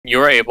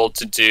you're able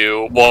to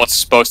do what's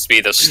supposed to be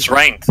the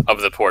strength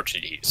of the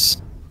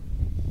Portuguese.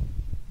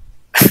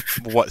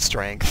 What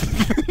strength?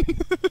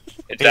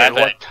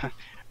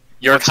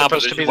 Your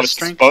composition was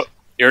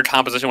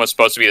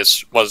supposed to be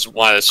was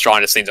one of the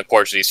strongest things the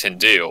Portuguese can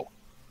do.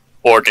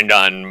 Organ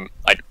gun,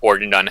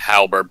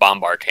 halberd,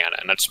 bombard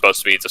cannon. That's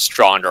supposed to be the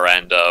stronger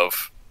end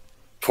of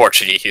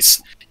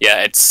Portuguese.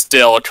 Yeah, it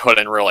still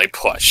couldn't really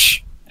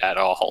push at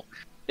all.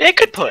 It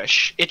could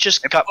push. It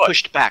just got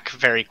pushed back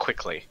very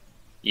quickly.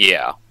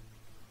 Yeah.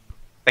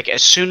 Like,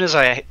 as soon as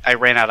I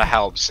ran out of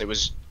halbs,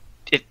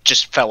 it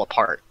just fell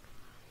apart.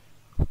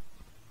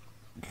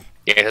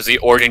 Yeah, because the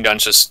organ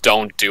guns just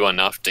don't do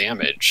enough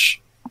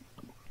damage.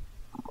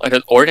 Like,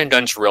 the organ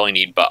guns really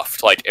need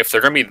buffed. Like, if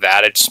they're gonna be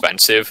that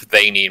expensive,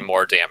 they need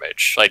more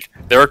damage. Like,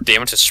 their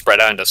damage is spread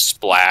out into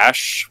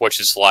splash,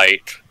 which is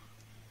like...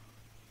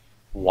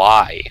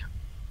 Why?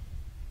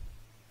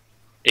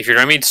 If you're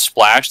gonna need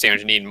splash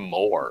damage, you need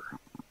more.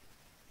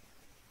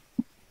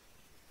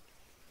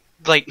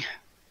 Like,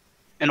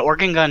 an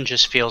organ gun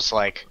just feels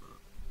like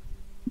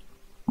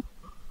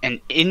an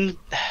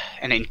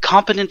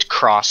incompetent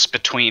cross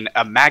between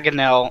a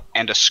Mangonel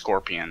and a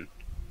Scorpion.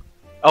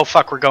 Oh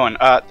fuck, we're going.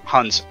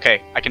 Huns.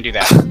 Okay, I can do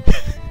that.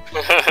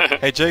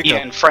 Hey Jacob.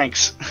 Ian,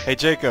 Franks. Hey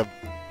Jacob,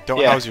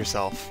 don't house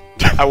yourself.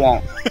 I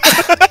won't.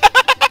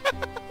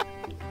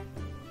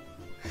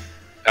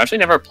 I actually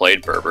never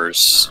played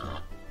Berbers.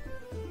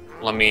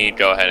 Let me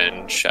go ahead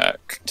and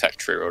check tech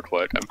tree real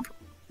quick.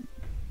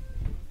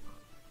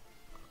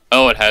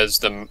 Oh, it has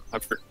the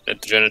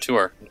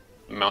Genitor.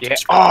 Yeah.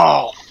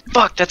 Oh,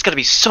 fuck, that's gonna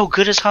be so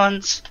good as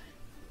Huns.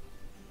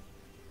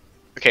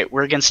 Okay,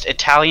 we're against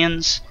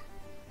Italians.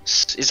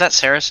 Is that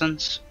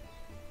Saracens?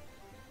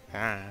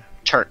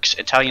 Turks.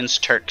 Italians,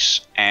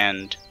 Turks,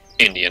 and...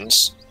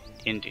 Indians.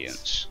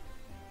 Indians.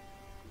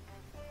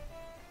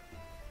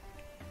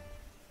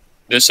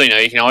 Just so you know,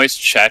 you can always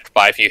check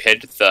by if you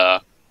hit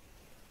the...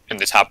 in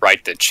the top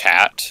right, the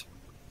chat.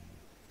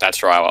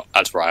 That's where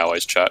I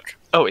always check.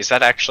 Oh, is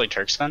that actually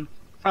Turks then?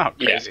 Oh,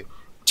 crazy. Yeah.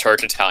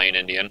 Turk, Italian,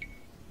 Indian.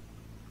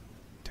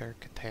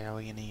 Turk,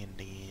 Italian,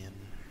 Indian.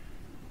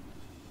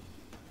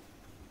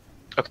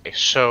 Okay,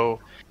 so...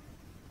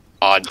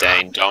 Aw,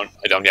 dang,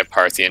 I don't get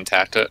Parthian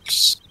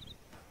tactics.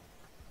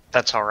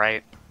 That's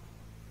alright.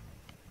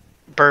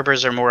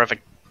 Berbers are more of a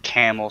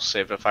camel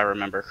civ, if I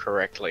remember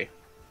correctly.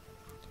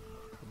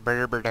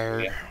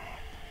 Berber. Yeah.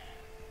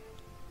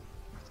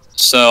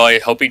 So I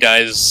hope you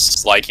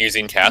guys like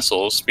using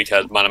castles,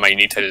 because one of my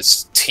unique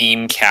is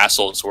team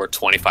castles were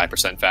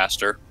 25%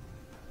 faster.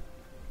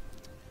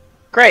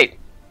 Great!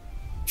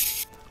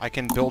 I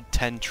can build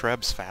 10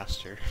 trebs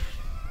faster.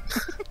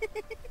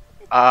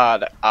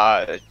 No.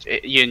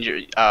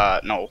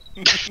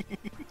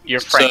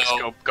 Your Franks,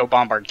 go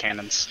bombard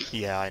cannons.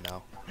 Yeah, I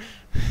know.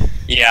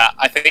 Yeah,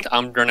 I think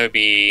I'm gonna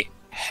be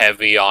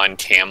heavy on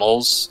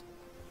camels,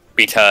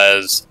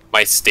 because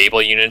my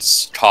stable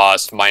units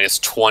cost minus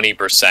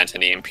 20%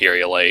 in the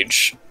Imperial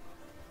Age.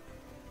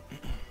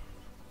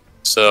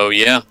 So,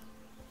 yeah.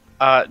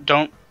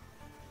 Don't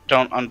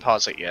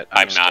unpause it yet.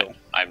 I'm not.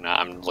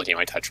 I'm looking at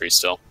my touch tree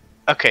still.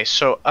 Okay,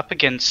 so up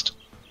against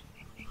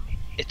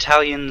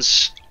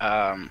Italians,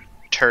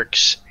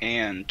 Turks,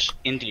 and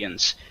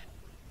Indians.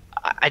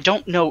 I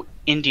don't know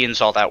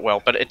Indians all that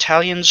well, but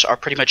Italians are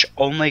pretty much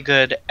only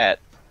good at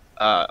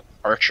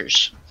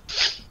archers.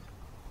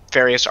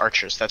 Various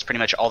archers. That's pretty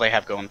much all they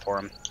have going for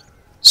them.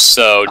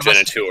 So,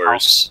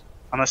 Genitors.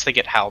 Unless they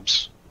get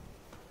halbs.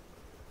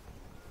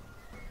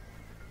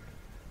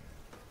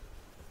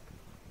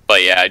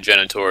 But yeah,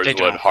 Genitors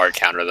would hard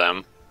counter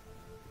them.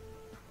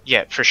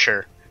 Yeah, for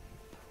sure.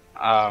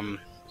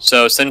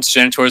 So, since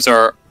Genitors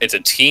it's a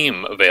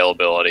team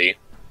availability.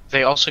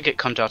 They also get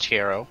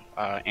Condottiero,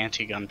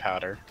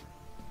 anti-gunpowder.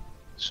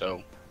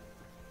 So,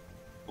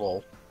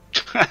 lol.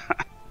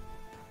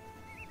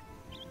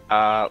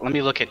 Let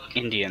me look at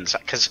Indians,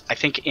 because I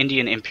think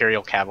Indian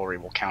Imperial Cavalry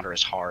will counter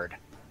as hard.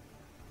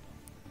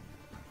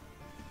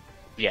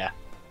 Yeah.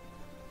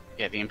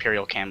 Yeah, the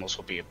Imperial Camels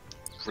will be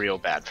real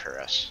bad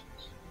for us.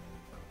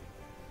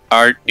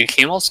 Do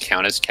camels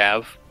count as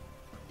cav?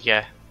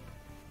 Yeah.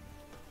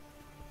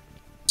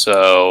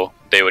 So,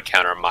 they would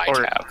counter my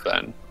cav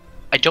then.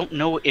 I don't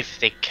know if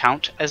they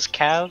count as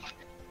cav,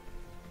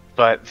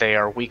 but they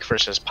are weak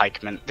versus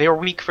pikemen. They are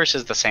weak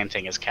versus the same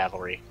thing as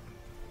cavalry.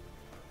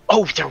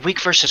 Oh, they're weak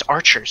versus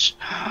archers.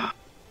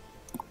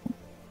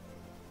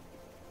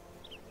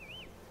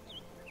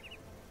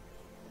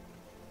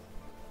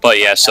 But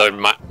yeah, so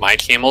my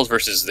camels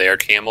versus their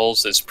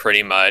camels is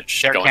pretty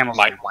much... Their camels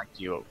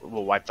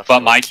will wipe the floor.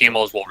 But my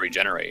camels will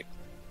regenerate.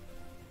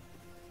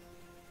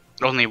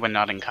 Only when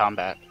not in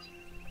combat.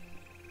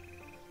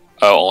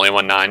 Oh, only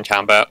when not in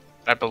combat?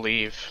 I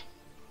believe.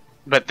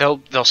 But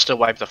they'll still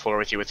wipe the floor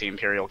with you with the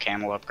Imperial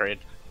Camel upgrade.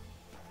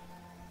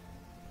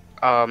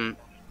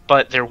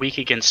 But they're weak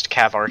against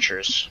cav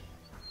archers.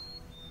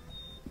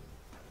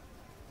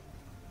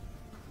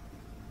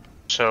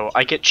 So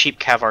I get cheap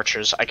cav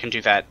archers, I can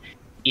do that.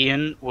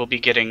 Ian will be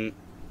getting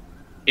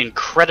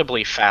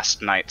incredibly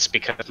fast knights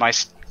because my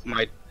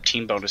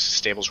team bonuses,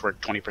 stables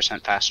work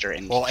 20% faster.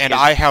 And well,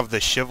 I have the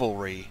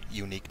chivalry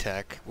unique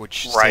tech,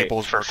 which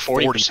stables work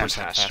 40%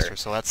 faster.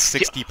 So that's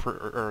 60 per.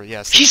 Or,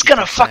 yeah, 60%. He's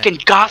gonna fucking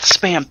goth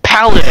spam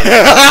Paladins.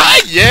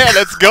 Yeah,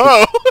 let's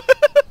go.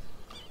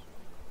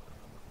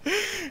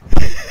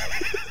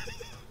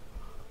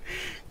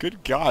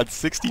 Good God,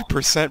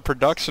 60%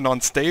 production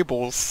on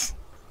stables.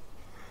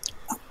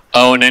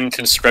 Oh, and then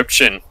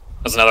conscription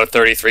is another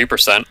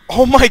 33%.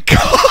 Oh my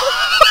God.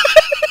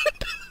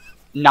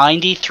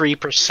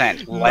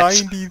 93%.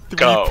 Let's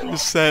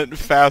 93%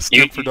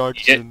 faster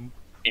production.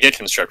 You get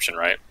conscription,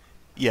 right?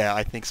 Yeah,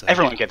 I think so.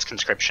 Everyone gets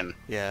conscription.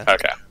 Yeah.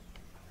 Okay.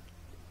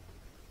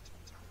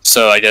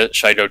 So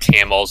should I go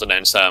camels and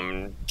then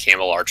some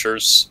camel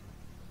archers?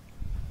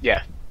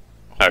 Yeah.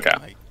 Okay. Oh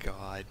my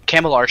God.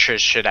 Camel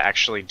archers should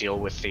actually deal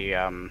with the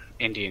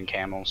Indian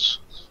camels.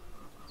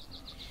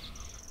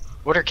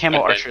 What are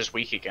camel archers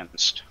weak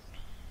against?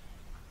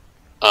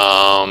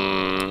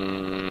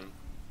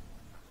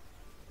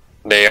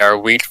 They are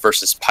weak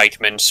versus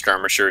pikemen,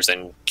 skirmishers,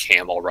 and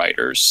camel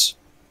riders.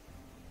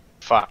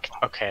 Fuck.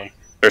 Okay.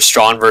 They're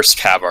strong versus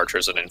cav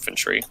archers and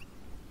infantry.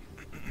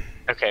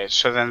 Okay,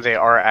 so then they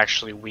are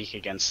actually weak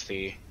against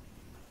the...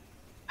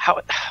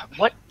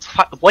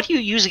 What do you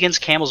use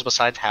against camels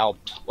besides halb?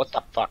 What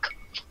the fuck?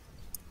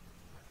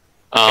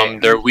 Okay.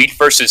 They're weak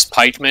versus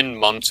pikemen,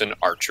 monks, and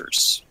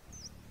archers.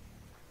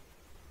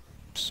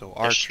 So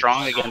they're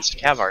strong against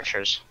cav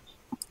archers.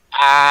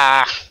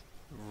 Ah!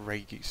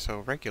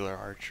 Regular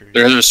archers.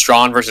 They're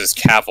strong versus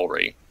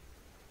cavalry.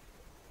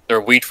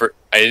 They're weak for...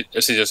 I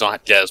guess they just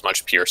don't get as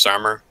much pierce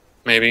armor,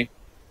 maybe?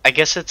 I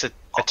guess it's a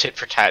tit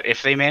for tat.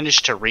 If they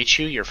manage to reach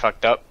you, you're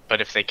fucked up. But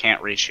if they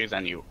can't reach you,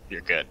 then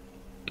you're good.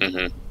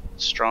 Mm-hmm.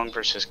 Strong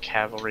versus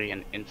cavalry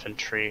and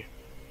infantry.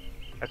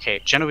 Okay,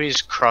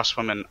 Genoese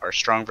crosswomen are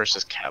strong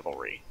versus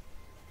cavalry.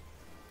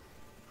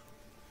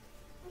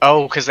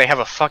 Oh, because they have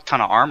a fuck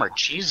ton of armor.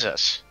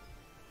 Jesus.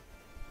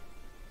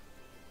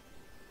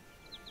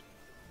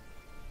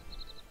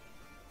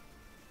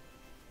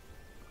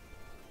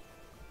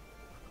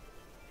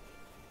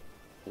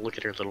 Look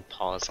at her little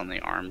paws on the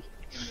arm.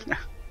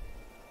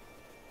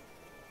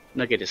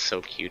 Nugget is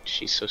so cute.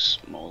 She's so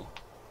small.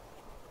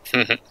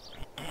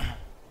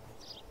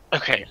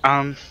 Okay,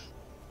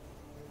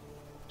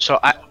 so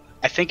I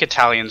think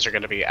Italians are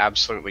going to be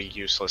absolutely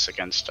useless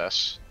against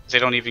us. They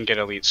don't even get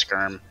elite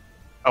skirm.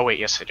 Oh wait,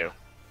 yes they do.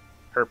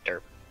 Herp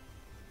derp.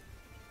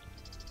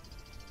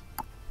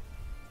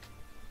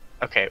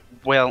 Okay,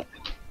 well,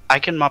 I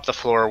can mop the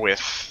floor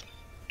with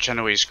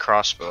Genoese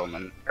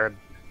crossbowmen, or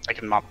I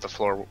can mop the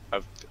floor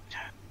of...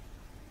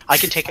 I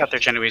can take out their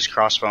Genoese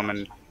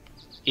crossbowmen.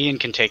 Ian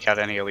can take out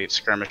any elite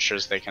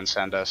skirmishers they can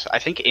send us. I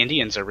think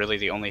Indians are really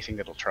the only thing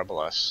that'll trouble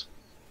us.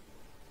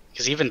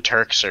 Because even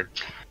Turks are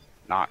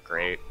not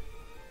great.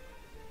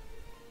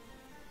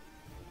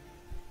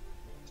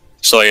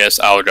 So I guess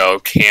I'll go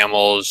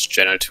camels,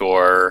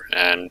 Genitor,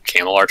 and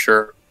camel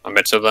archer, a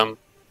mix of them.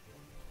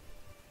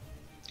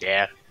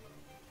 Yeah.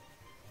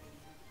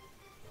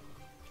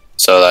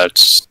 So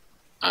that's...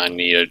 I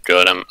need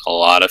a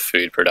lot of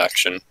food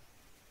production.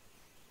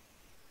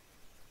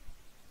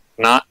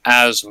 Not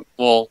as...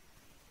 well...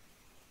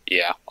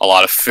 yeah, a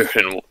lot of food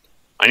and...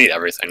 I need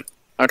everything.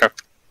 Okay.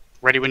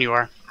 Ready when you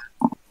are.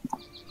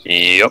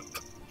 Yep.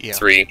 Yeah.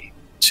 3,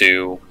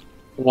 2,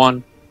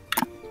 1.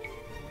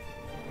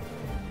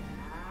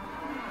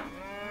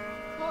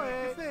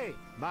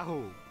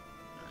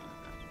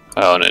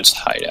 Oh, and it's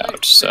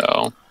hideout,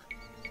 so...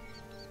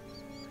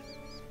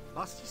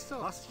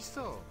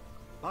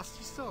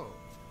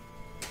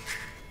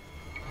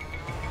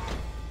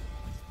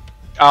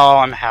 Oh,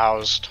 I'm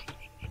housed.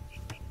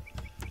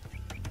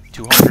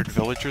 200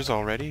 villagers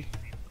already?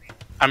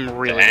 I'm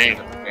really Dang.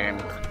 good at the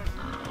game.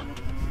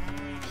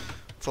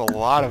 It's a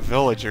lot of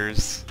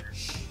villagers.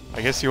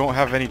 I guess you won't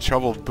have any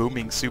trouble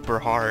booming super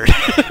hard.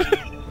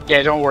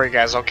 Yeah, don't worry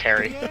guys, I'll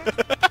carry.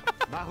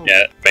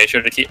 Yeah, make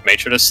sure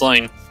to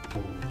sling.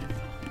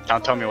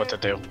 Don't tell me what to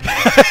do.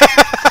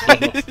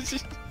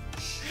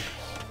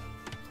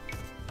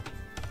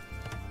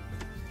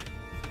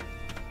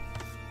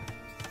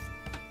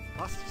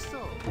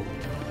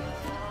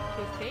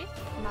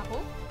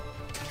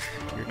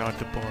 You're not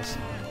the boss.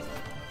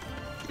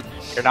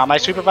 You're not my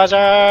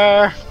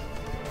supervisor!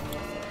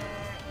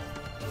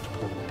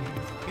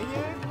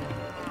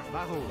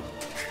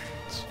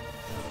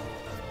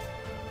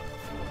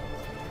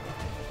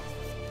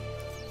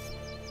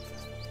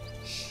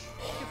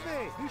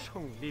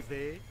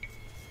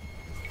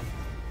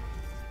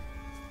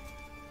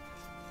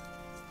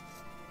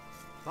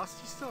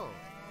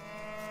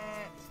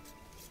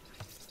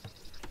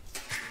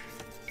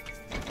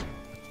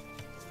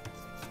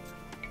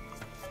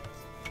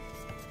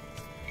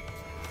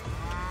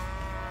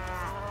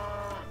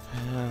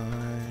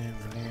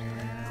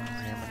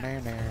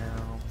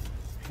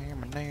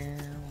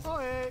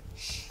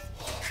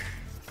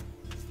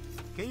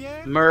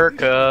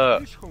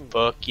 America!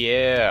 Fuck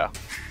yeah!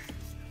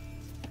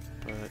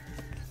 But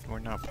we're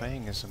not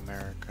playing as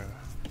America.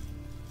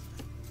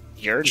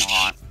 You're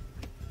not.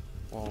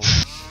 Well,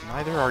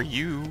 neither are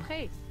you.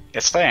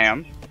 Yes, I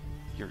am.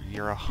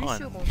 You're a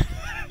Hun.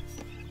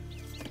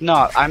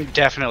 No, I'm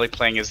definitely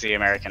playing as the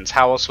Americans.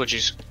 How else would you?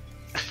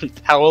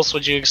 How else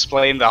would you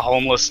explain the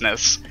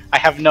homelessness? I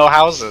have no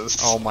houses.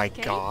 Oh my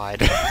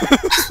god.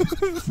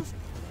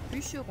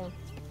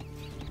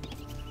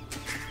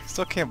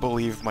 Still can't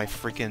believe my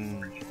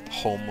freaking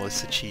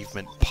homeless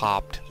achievement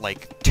popped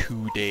like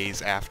 2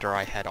 days after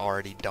I had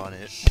already done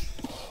it.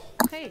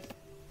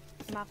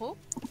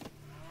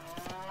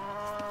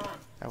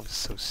 That was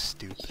so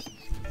stupid.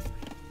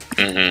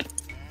 Mm-hmm.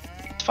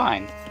 It's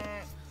fine.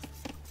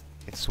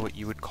 It's what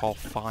you would call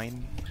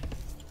fine.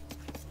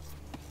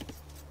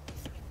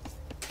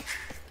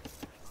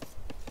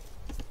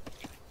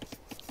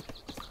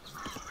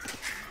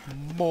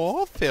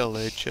 More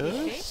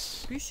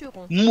villagers?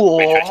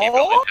 More?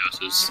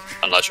 Houses,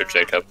 unless you're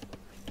Jacob.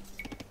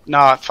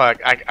 No,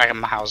 fuck. I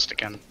am housed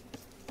again.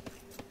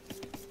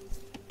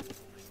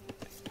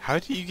 How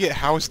do you get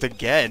housed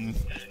again?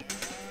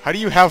 How do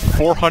you have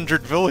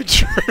 400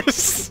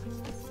 villagers?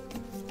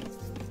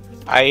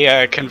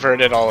 I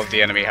converted all of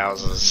the enemy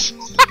houses.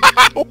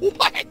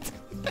 What?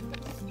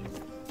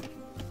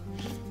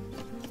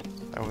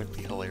 That would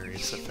be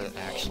hilarious if it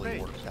actually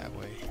worked that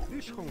way.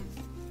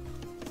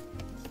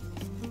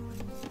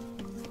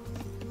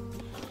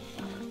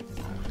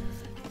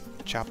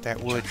 Chop that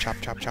wood, chop,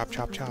 chop, chop,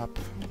 chop, chop.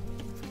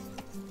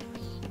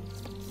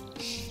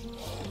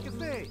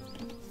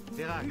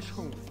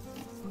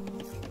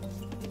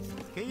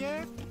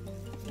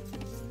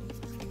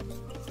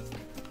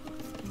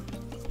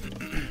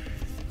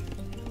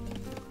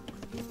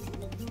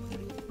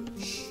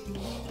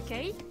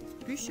 Ok,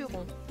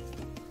 bûcheron.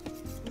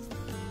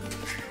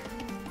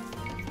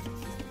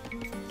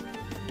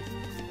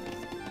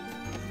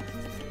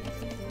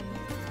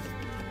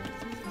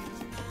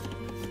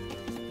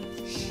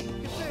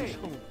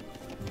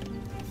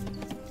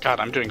 God,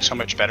 I'm doing so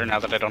much better now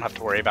that I don't have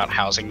to worry about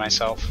housing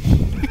myself.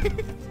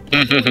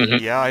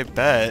 Yeah, I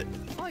bet.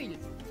 Oil.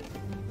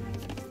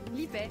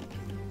 Libé.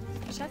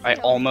 I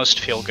almost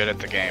feel good at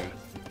the game.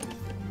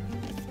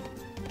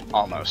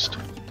 Almost.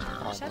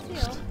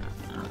 Chasseur.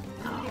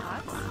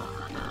 Pirates.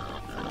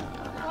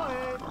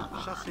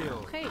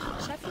 Prêt.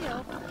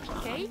 Chasseur.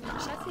 Ok,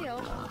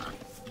 chasseur.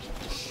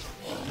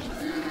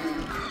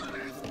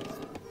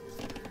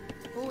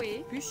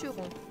 Ohé,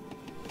 bûcheron.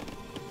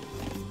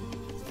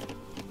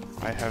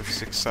 I have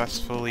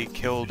successfully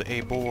killed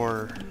a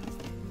boar.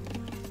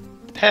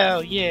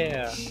 Hell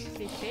yeah!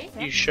 Pépé.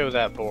 You show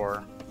that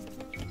boar.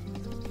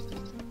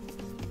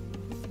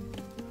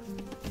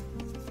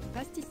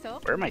 Pastisseur.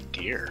 Where are my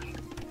deer?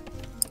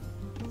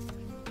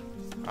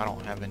 I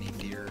don't have any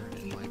deer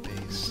in my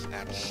base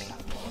at all.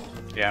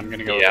 Yeah, I'm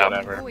gonna go with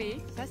whatever.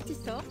 Ohé,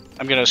 pastisseur.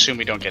 I'm gonna assume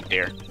we don't get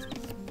deer.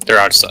 They're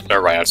outside.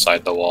 They're right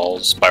outside the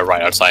walls. By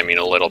right outside, I mean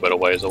a little bit of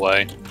ways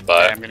away. Yeah,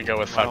 But I'm gonna go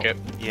with fuck it.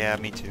 Yeah,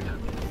 me too.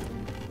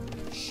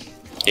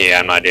 yeah,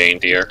 I'm not getting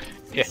deer.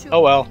 Yeah.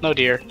 Oh well, no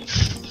deer.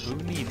 Who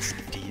needs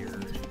deer?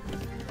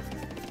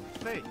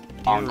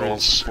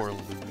 Mongols. For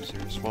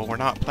losers. Well, we're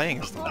not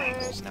playing as the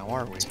Mongols now,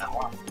 are we?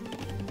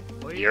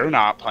 You're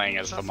not playing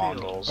as the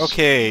Mongols.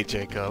 Okay,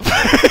 Jacob.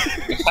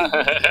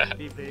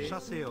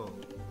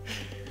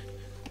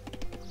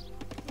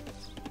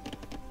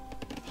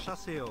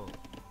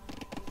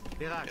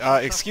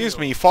 Excuse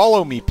me,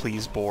 follow me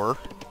please, boar.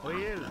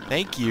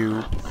 Thank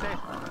you.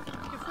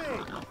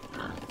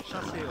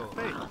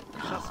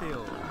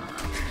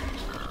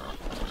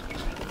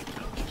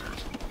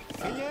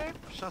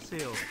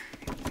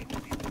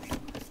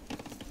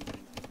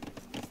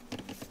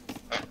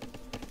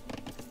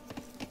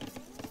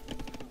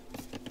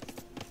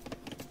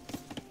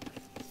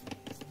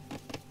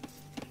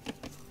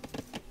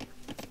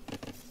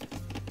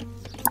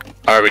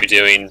 Are we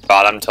doing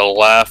bottom to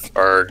left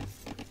or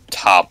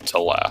top to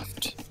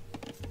left?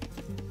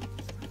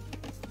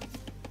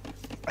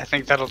 I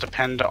think that'll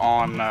depend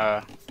on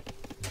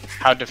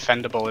how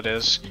defendable it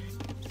is.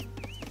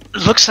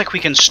 It looks like we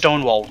can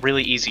stonewall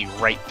really easy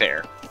right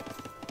there.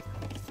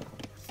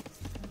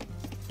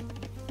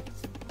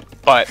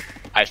 But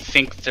I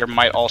think there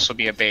might also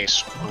be a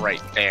base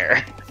right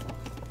there.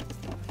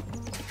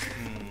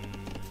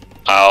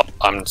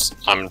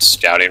 I'm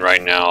scouting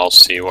right now. I'll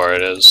see where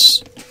it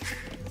is.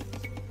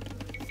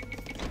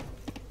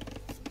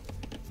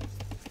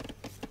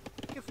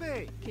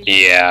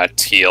 Yeah,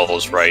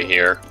 teal's right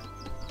here.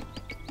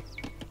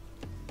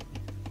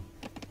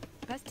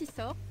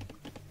 Pastisseur.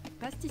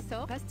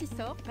 Pastisseur.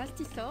 Pastisseur.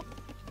 Pastisseur.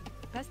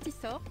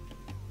 Pastisseur.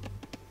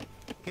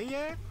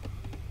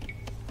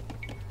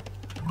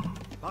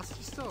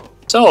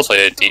 It's also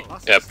a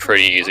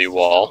pretty easy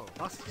wall.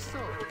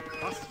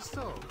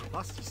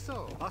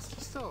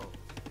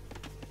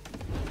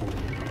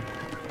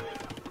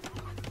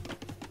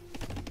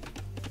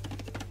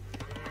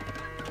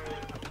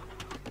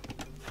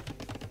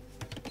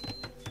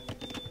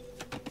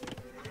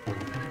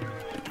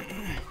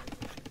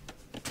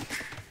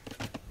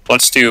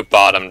 Let's do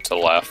bottom to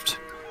left.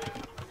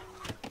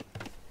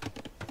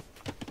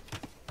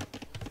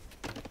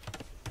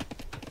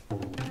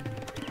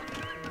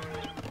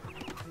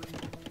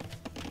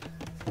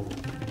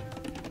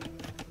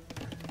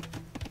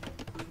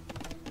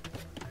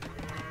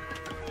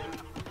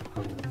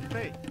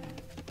 Fait.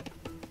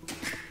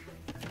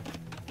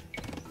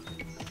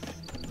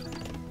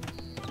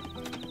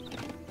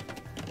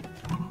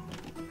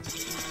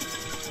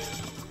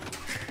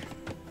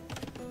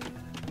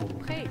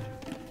 Prêt.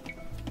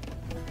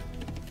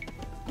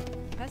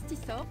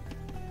 Pastisor.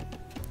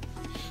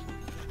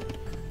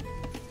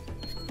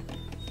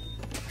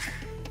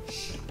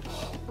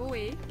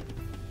 Ohé.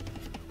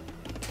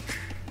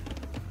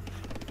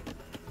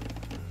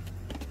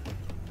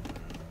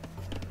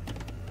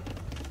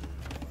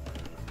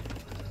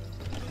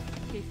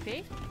 C'est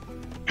fait.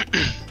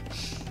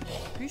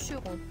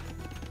 Bûcheron.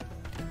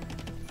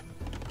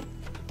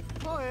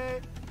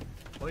 Ohé.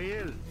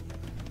 Oil.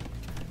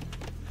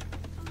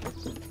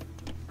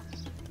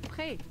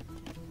 Prêt.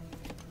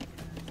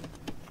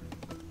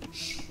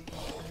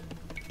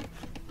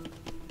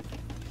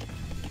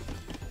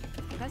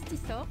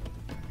 Pastisor.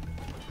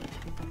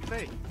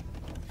 Fait.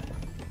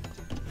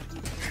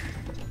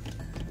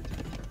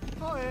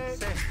 Ohé.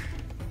 C'est.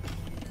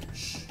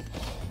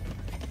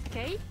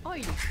 Kay.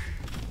 Oil.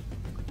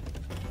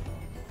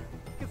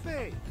 Que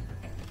fait?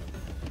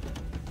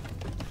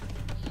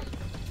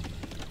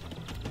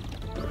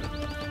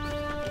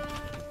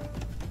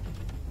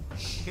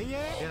 Keye.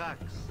 Erax.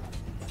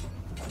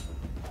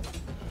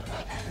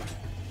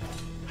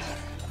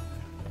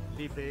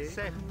 Libé.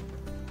 C'est.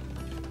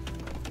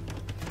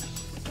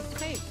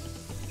 Prêt.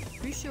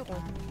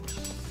 Bûcheron.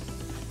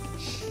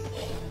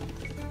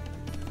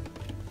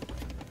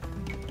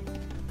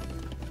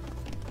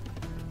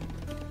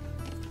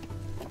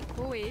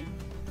 Ohé.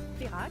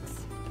 Pirax.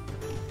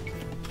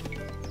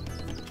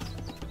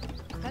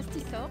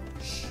 Pastisor.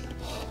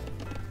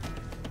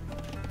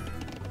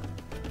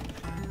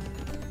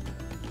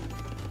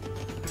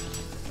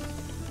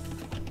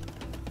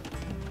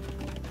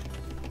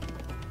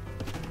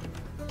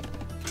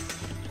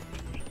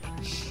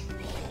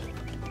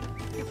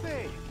 Que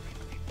fait?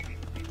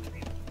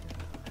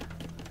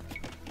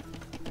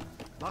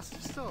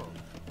 Mastisso.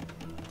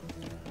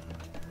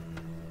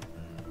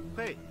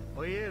 Prêt.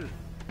 Oil.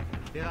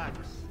 Erax.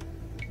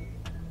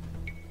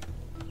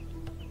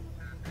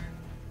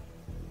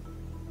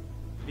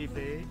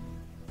 Libé.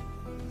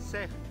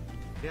 Sec.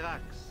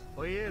 Erax.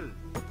 Oil.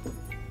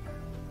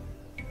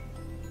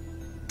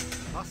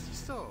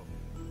 Mastisso.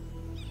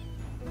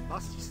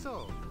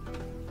 Mastisso.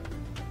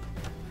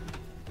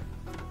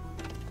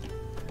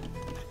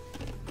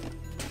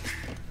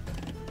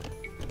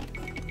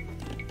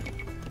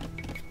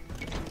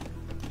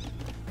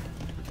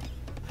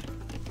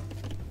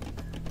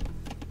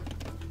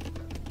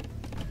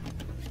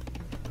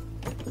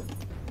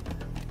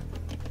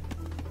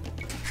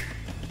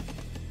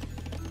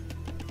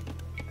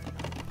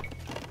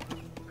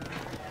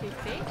 C'est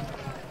fait.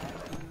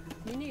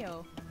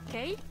 Minéo.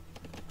 Kay.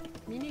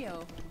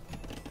 Minéo.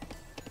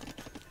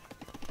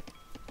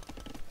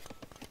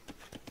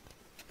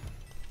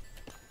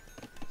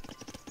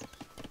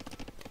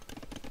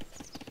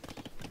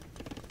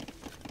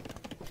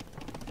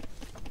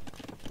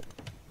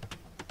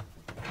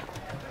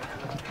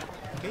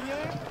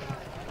 Keye.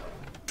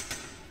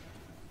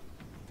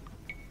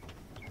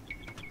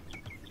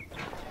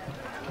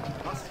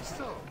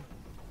 Mastisso.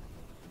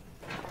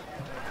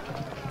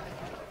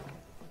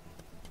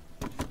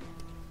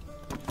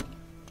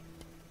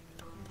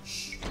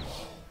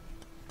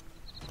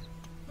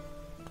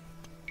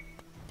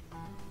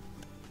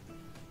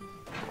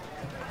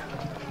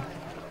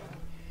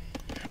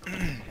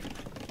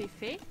 C'est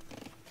fait.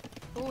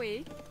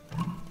 Ohé.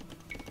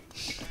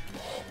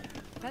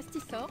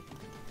 Pastisor.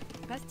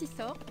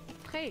 Pastisor.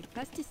 Prêt.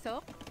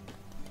 Pastisor.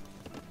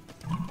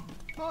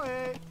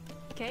 Ohé.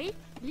 Kay.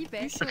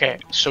 Libé. Okay,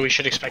 so we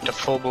should expect a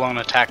full-blown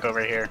attack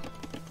over here.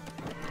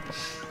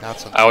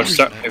 That's I would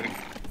start. unfortunate.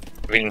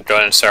 If we can go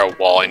ahead and start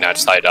walling that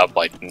side up,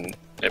 like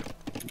if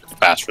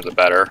faster the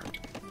better.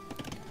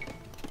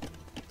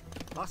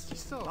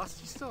 Mastisso.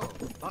 Mastisso.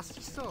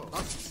 Mastisso.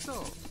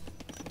 Mastisso.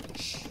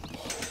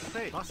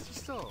 Prêt.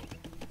 Mastisso.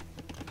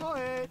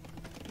 Ohé.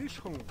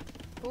 Bûcheron.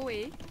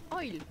 Ohé.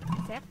 Oil.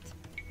 Certes.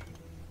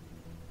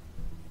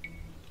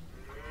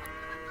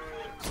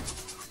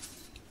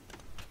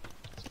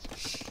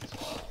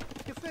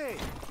 Que fait?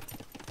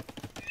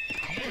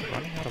 I'm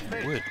running out of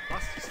Prêt. wood.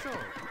 Mastisso.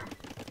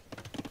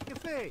 Que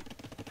fait?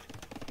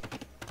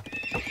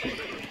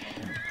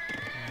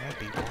 That'd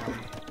be why.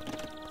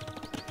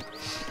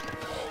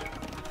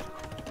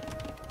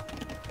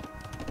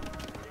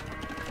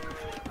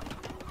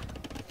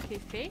 C'est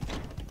fait.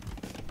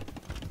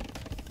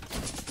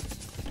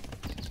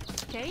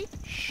 Kay.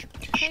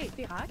 Prêt.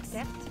 Pirax.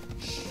 Certes.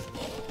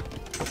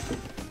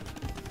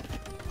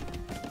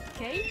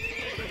 Kay.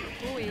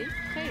 Ohé.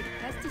 Prêt.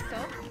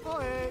 Pastisor.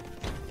 Ohé.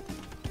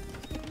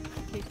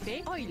 C'est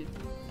fait. Oil.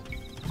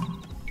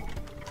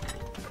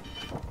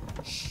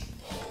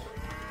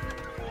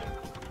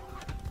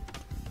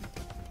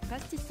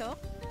 Pastisor.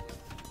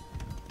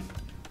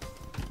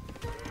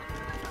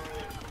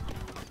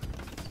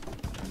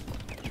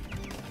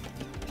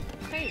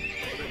 Prêt.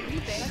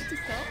 Libé.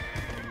 Pastisor.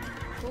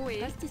 Ohé.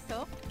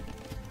 Pastisor.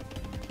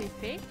 C'est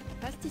fait.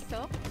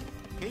 Pastisor.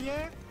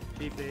 Keye.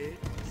 Libé.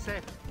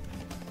 Sec.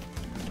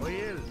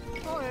 Oil.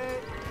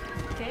 Oe.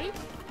 Okay.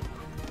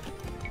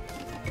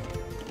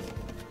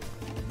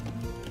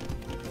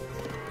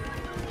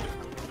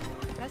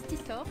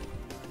 Pastisor.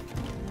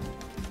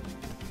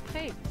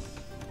 Prêt.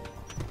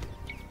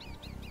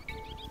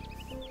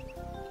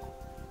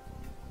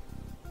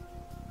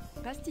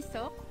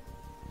 Pastisor.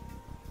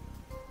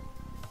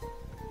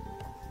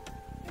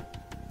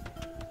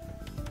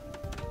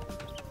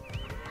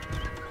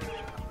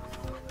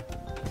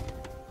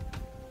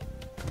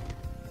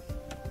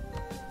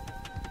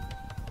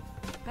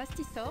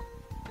 Pastisor.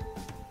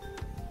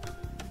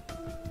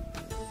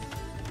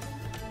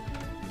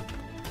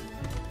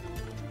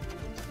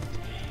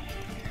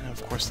 And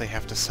of course they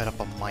have to set up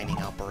a mining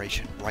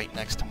operation right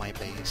next to my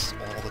base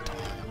all the time.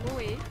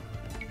 Oe.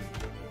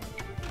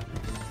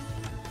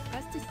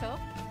 Pastisor.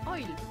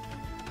 Oil.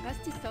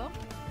 Pastisor.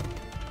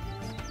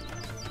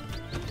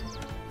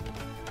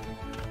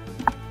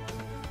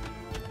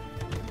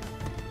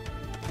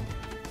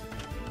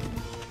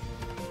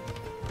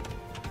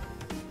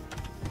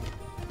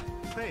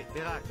 Prêt.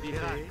 Berac.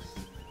 Berac.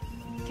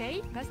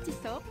 Okay.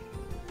 Pastisor.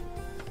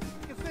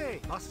 Que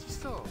fait?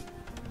 Pastisor.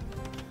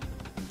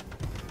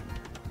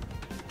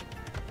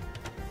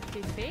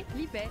 Fait.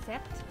 Libé.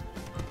 Certes.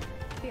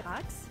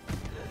 Perax.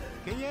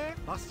 Qu'est-ce?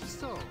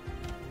 Pastisor.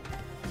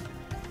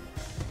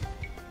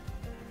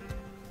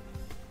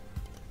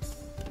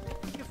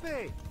 Que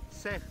fait?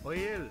 Sef.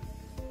 Oil.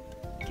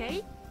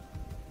 Okay.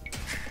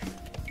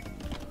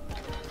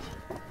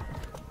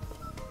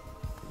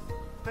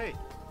 Prêt.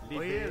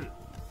 Oil.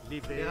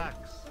 Berac.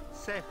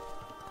 Sef.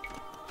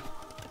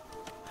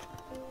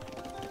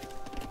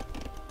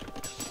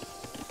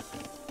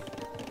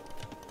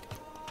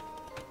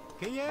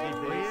 Qu'est-ce?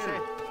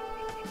 Sef.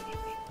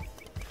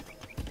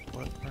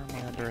 Where am I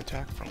under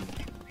attack from?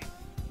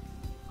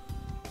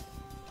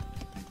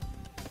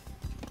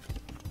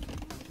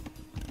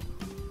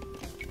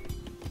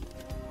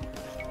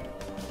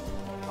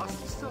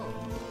 Pastisor.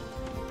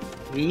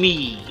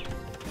 Me.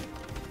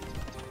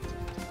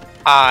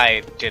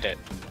 I did it.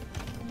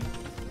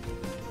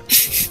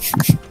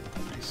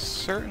 I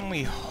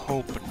certainly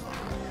hope not.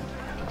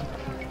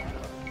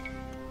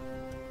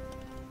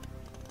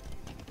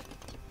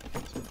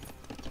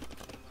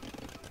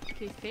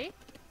 Fait.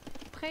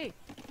 Prêt.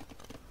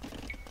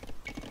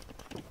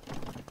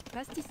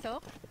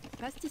 Pastisor.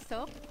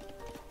 Pastisor.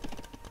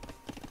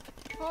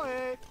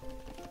 Oe.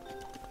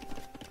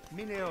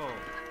 Mineo.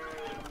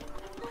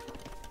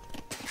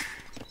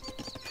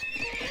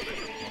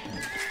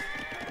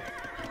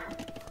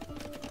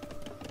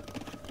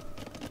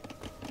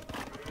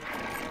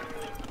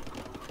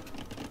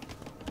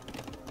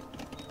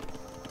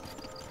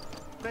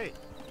 Prêt.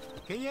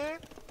 Qu'est-ce?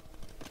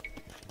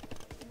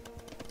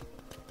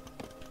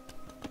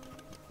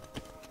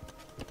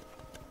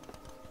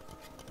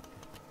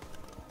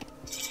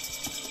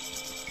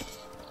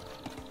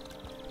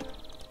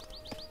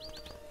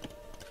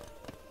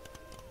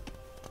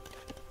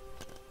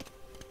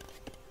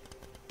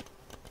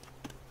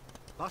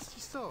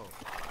 Pastisor.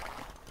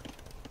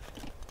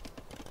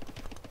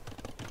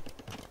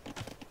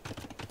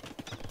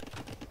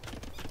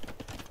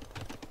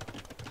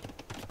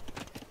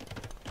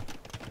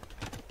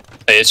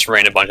 I just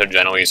ran a bunch of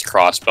Genoese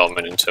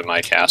crossbowmen into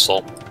my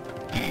castle.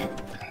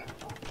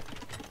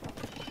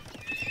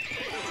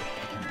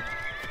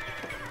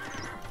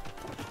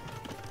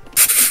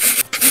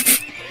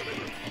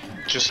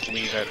 Just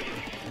leave it.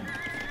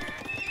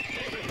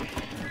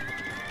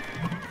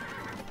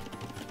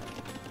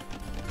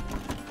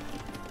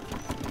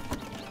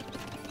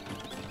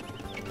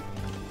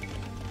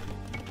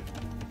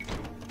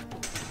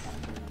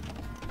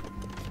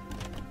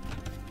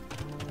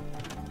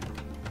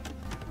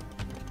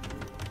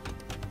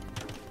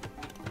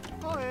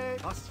 Oe.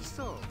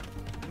 Pastisor.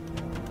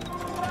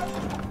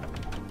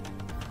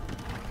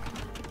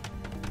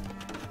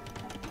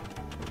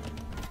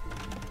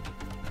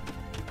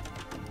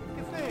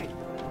 Que fait?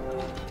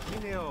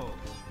 Mineo.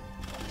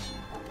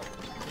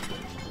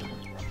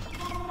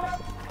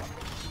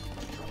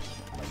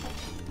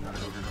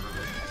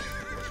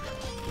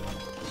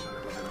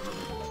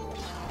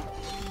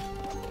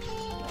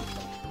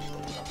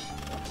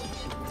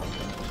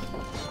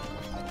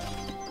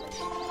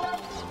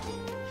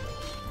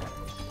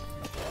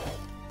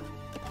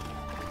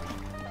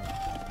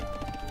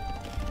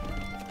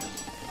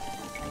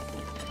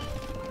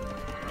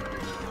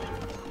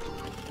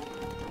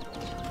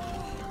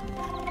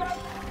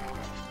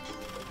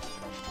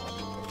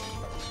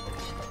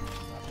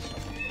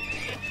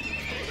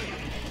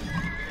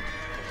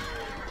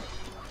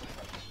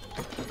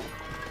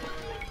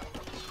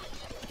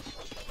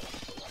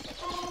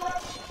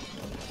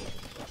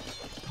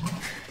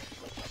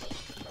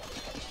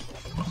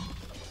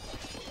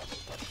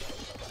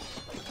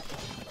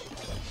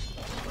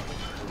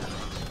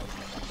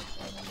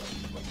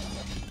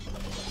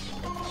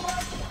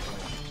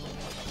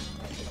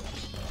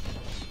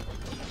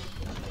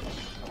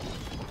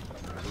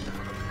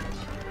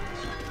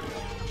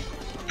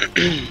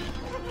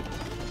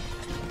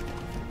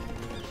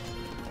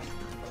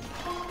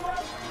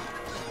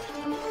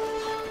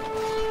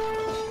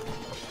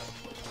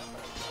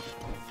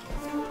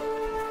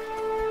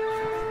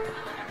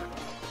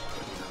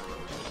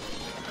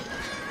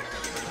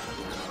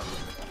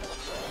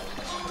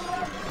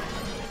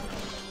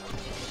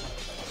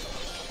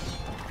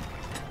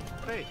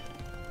 Hey.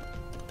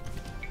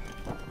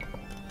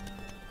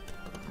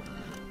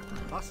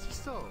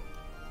 Pastiso.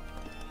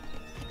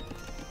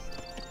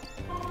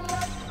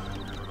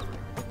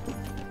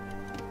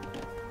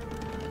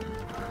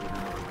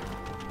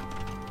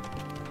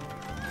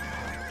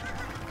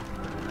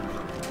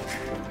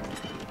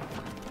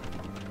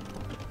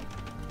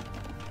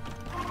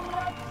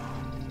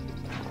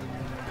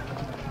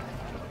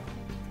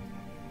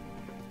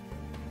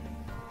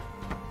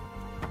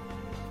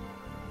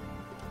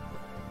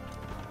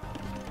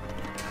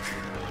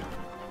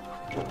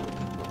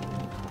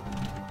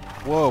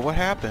 Whoa, what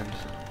happened?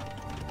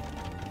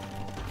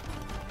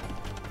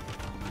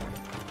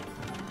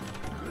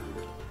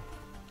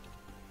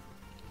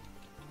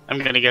 I'm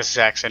gonna guess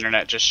Zach's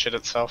internet just shit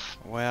itself.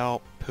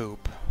 Well,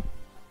 poop.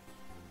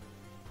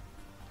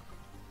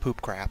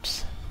 Poop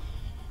craps.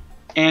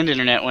 And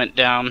internet went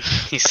down,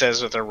 he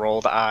says with a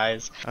rolled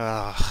eyes.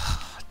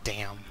 Ugh,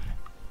 damn.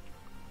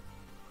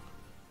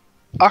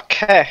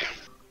 Okay.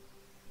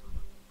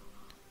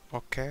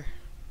 Okay.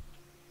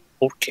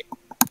 Okay.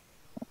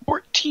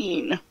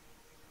 14.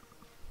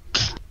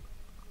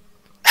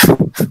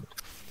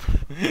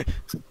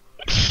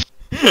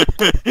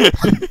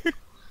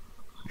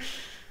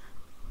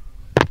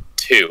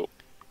 Two.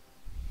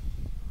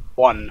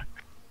 1.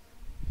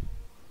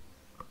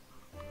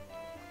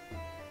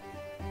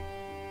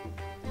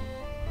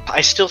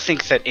 I still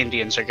think that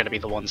Indians are going to be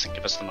the ones that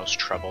give us the most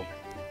trouble.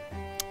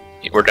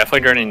 We're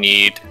definitely going to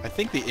need... I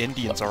think the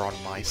Indians are on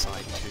my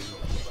side, too.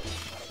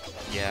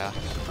 Yeah.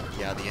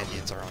 Yeah, the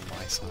Indians are on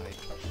my side.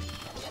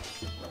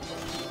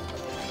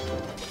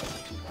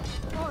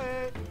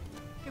 Oe.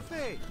 Que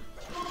fei?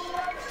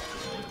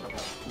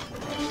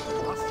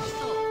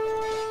 Pastiso.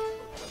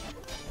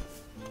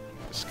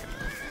 Just gonna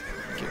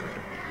get rid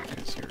of you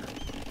because you're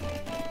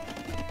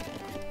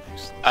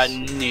useless. A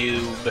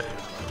noob.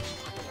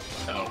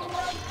 Oh.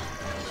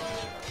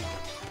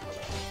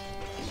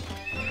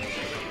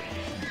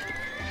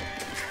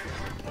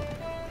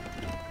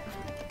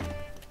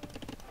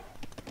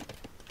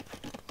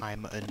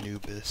 I'm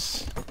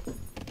Anubis.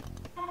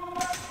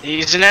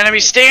 He's an enemy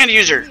stand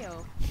user!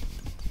 Mineo.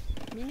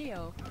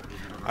 Mineo.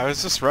 I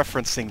was just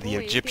referencing the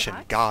Wait, Egyptian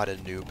Hideout? god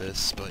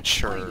Anubis, but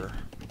sure.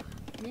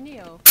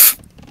 Mineo.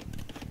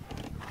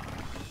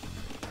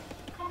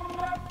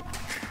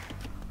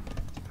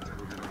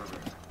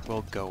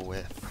 We'll go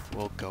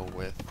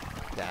with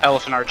that.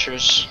 Elephant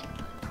archers.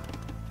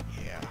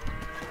 Yeah.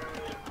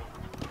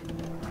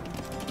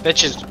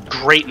 That's just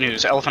great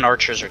news. Elephant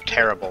archers are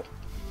terrible.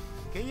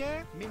 Quem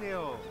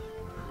Mineo.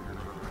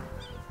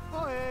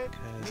 Oe.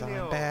 Cause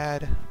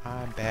Mineo.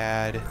 I'm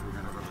bad.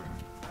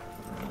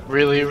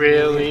 Really,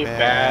 really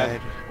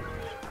bad.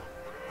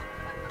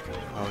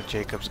 Oh,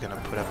 Jacob's gonna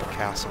put up a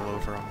castle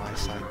over on my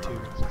side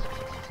too.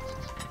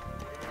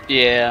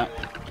 Yeah.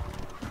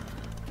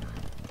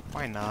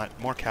 Why not?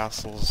 More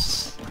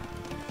castles.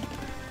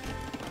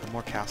 The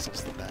more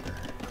castles, the better.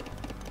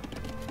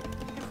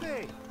 Que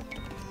fei?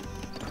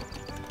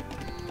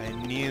 I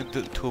need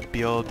to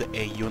build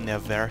a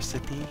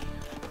university.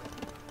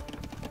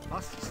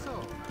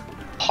 Pastiso.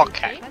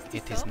 Okay.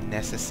 It is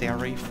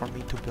necessary for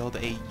me to build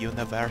a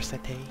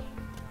university.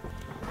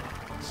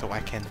 So I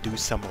can do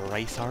some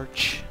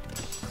research.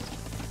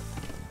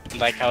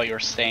 Like how you're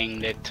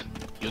saying that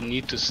you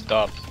need to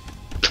stop.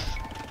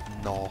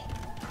 No.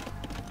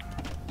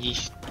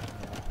 Yes.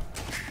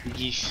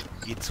 Yes.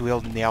 It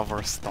will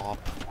never stop.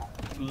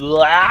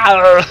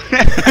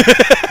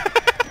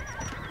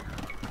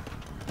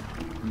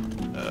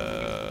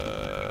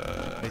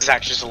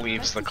 Zach just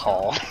leaves the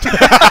call.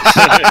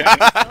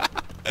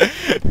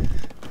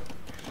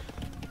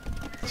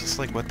 Just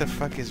like, what the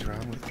fuck is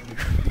wrong with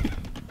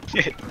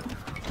you?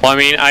 Well, I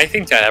mean, I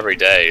think that every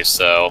day,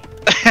 so...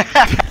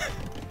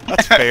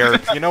 That's fair.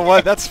 You know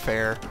what? That's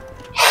fair.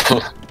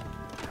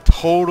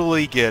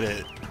 Totally get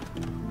it.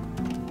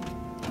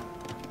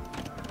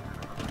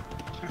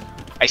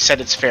 I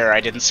said it's fair,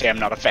 I didn't say I'm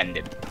not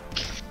offended.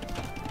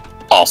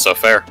 Also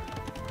fair.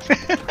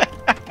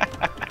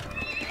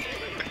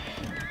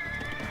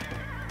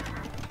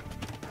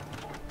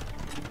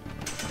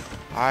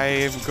 I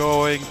am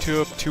going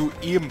to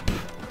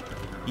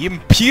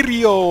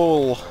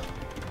Imperial.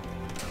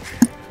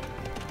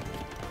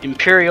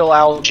 Imperial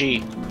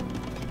algae.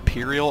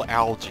 Imperial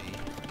algae.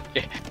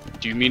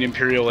 Do you mean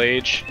Imperial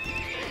age?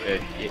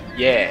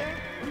 Yeah.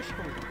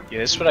 Yeah,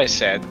 that's what I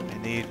said. I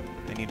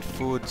need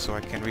food so I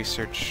can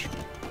research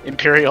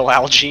Imperial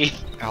algae.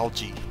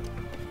 algae.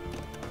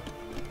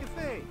 Que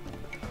fei?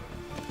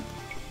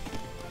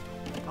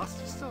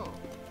 Pastiso.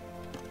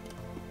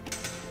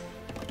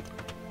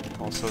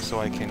 Also so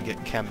I can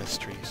get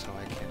chemistry so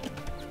I can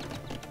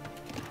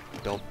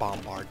build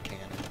bombard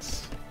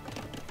cannons.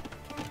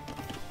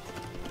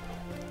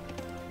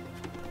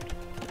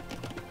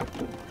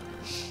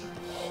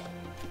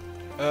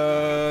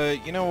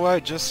 You know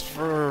what? Just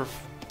for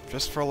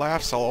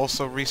laughs, I'll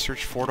also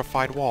research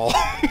fortified wall.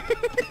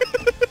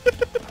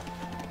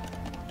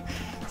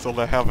 So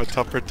they'll have a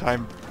tougher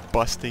time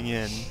busting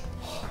in.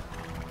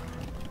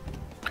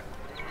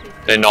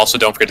 And also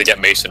don't forget to get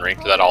masonry,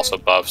 because that also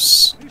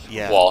buffs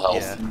Yeah. wall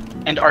health.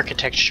 Yeah. And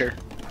architecture.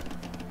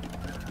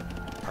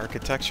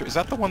 Architecture. Is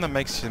that the one that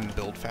makes him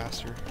build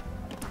faster?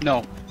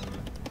 No,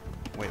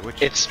 Wait,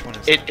 which one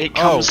is it that?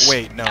 comes Oh,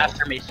 wait, no.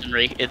 after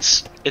masonry.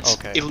 It's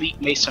Okay.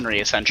 elite masonry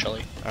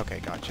essentially. Okay,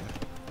 gotcha.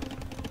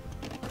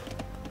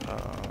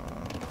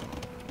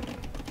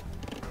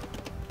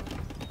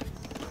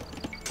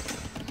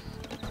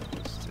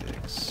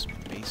 Six,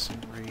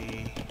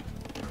 masonry.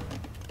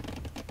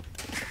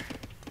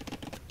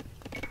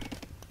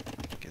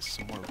 Get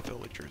some more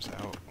villagers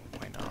out.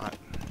 Why not?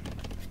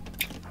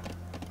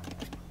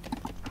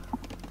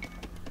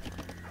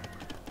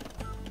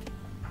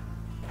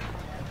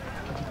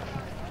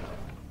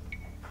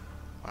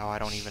 Wow, I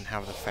don't even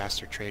have the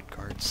faster trade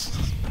cards.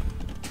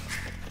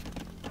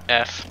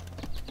 F.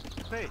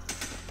 Hey.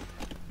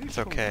 It's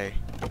okay.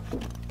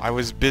 I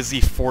was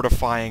busy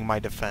fortifying my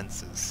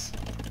defenses.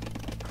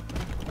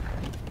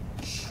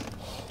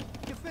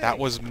 That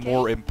was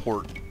more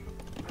important.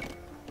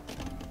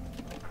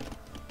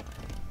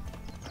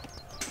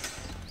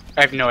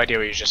 I have no idea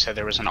what you just said.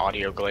 There was an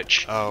audio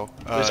glitch. Oh,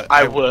 It was,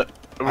 I was,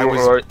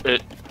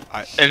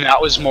 and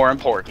that was more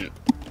important.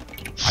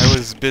 I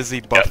was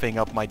busy buffing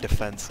up my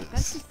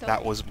defenses.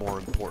 That was more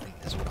important,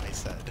 is what I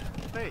said.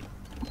 Hey.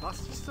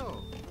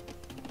 Mastiso.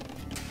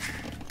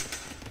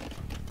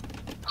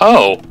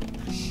 Oh,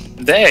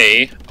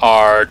 they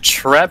are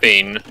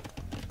trebbing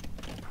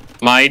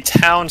my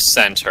town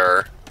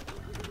center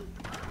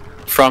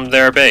from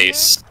their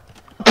base.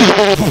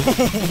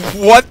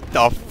 What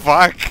the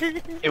fuck?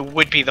 It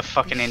would be the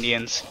fucking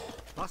Indians.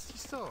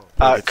 Mastiso.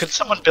 Could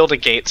someone build a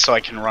gate so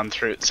I can run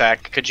through it?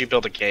 Zach, could you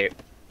build a gate?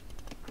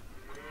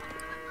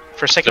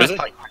 For a second, Is I it?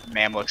 thought you were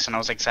Mamluks, and I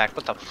was like, Zach,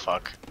 what the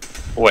fuck?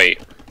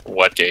 Wait,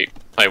 what gate?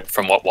 Like,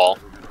 from what wall?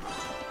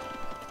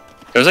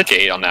 There's a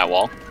gate on that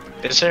wall.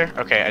 Is there?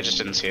 Okay, I just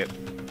didn't see it.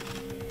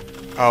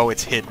 Oh,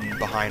 it's hidden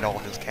behind all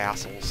his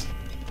castles.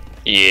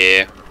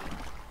 Yeah.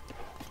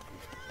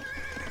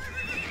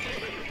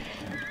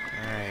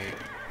 Alright.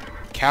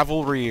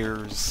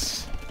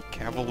 Cavaliers.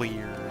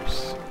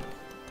 Cavaliers.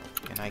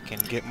 And I can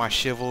get my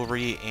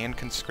chivalry and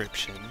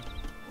conscription.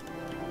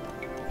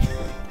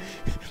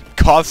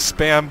 Cough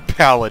spam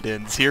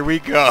paladins. Here we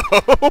go.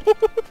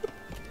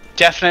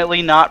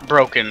 Definitely not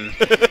broken.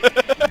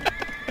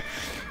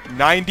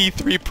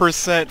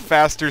 93%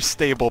 faster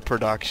stable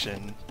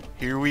production.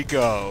 Here we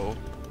go.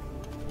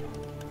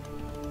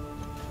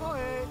 Oe.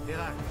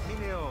 Derac.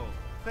 Mineo.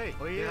 Hey.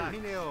 Oye.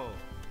 Mineo.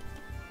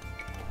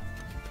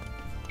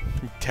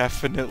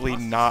 Definitely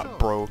not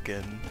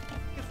broken.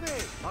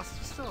 Hey.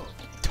 Mastiso.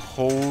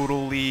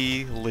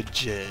 Totally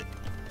legit.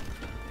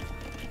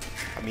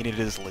 I mean, it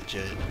is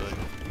legit, but...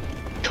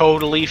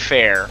 Totally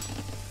fair.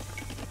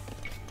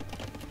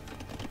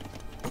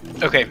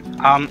 Okay,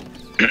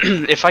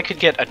 if I could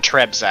get a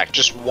Trebzak,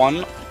 just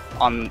one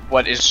on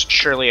what is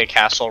surely a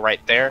castle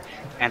right there,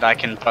 and I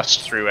can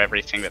bust through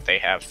everything that they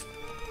have.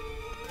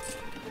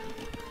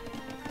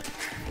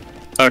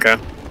 Okay.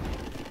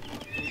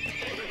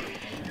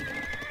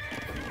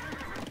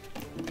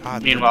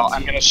 God, Meanwhile,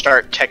 I'm gonna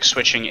start tech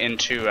switching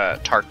into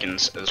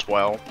Tarkins as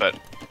well, but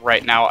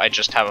right now I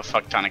just have a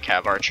fuck ton of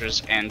Cav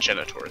Archers and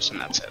Genitors, and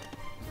that's it.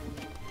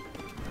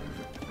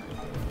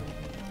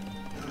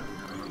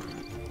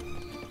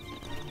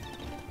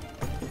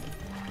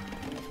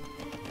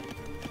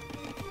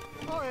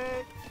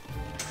 Oe.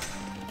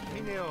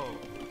 Mineo.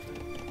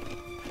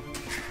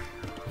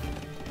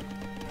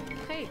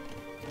 Prêt.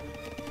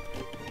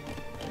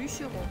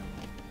 Bûcheron.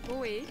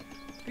 Ohé.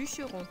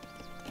 Bûcheron.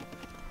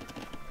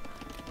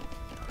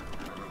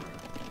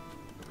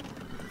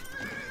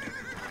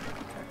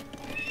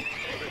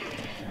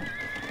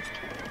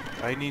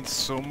 I need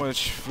so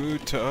much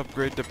food to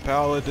upgrade the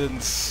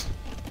paladins.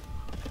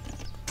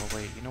 Oh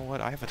wait, you know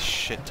what? I have a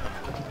shit ton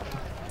of gold.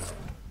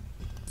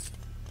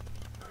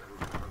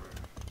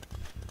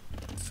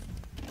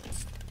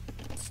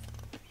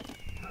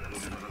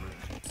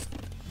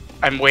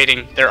 I'm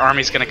waiting. Their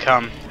army's gonna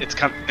come. It's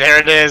come. There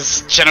it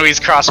is. Genoese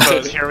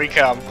crossbows. Here we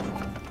come.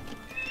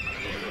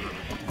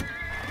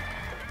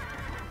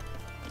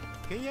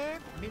 Keye.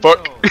 Mineo.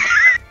 Fuck.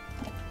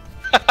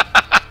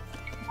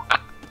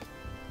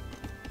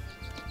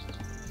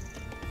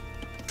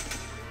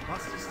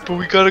 Mastiso. But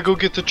we gotta go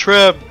get the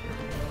trap.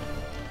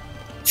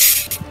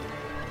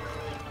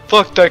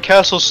 Fuck, that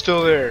castle's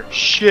still there.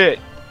 Shit.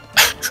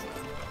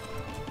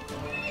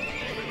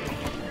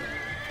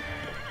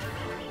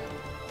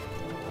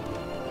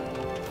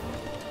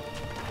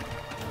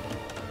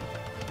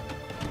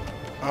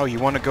 Oh, you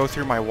want to go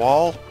through my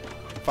wall?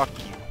 Fuck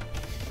you.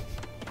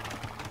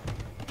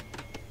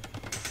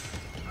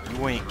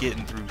 You ain't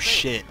getting through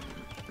shit.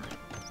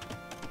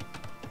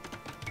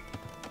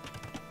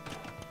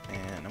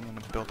 And I'm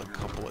gonna build a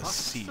couple of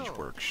siege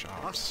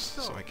workshops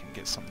so I can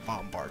get some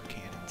bombard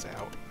cannons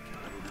out.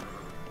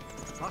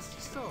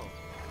 Mastiso.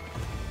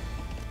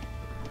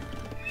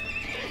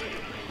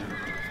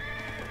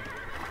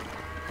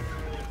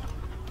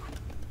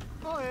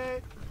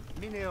 Oe.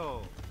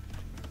 Mineo.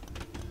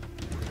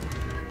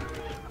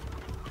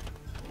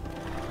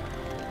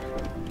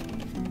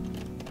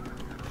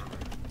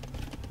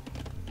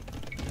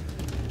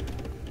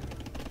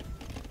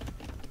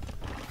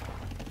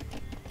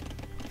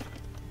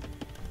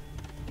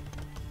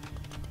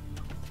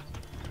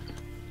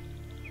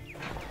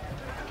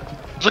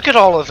 Look at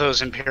all of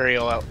those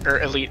Imperial or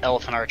Elite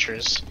Elephant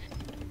Archers.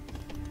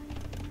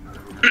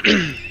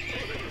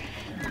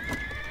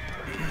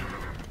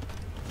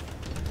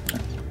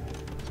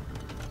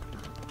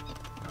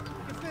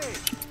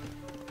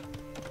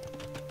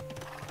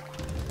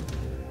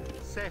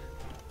 Se.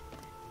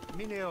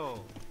 Mineo.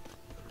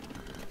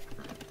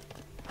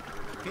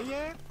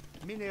 Keye.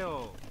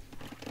 Mineo.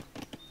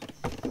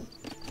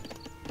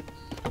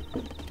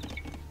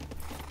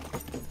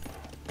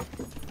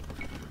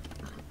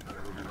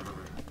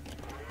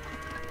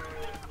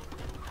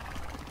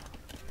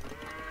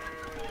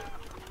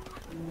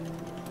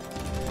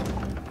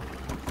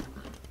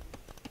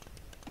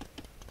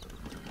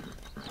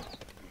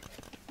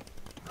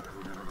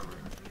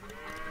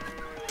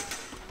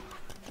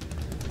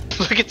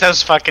 Look at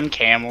those fucking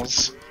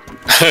camels.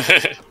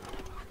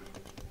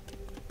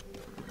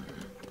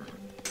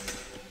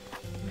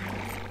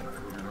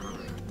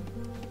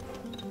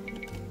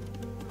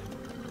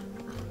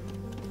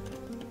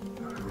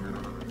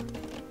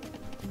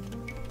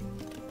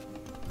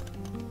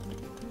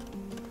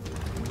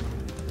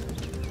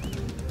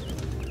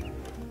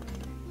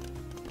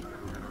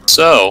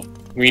 So,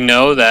 we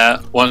know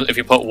that if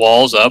you put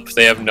walls up,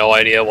 they have no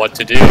idea what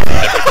to do.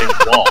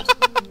 Everything's walls.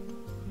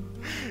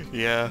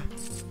 Yeah.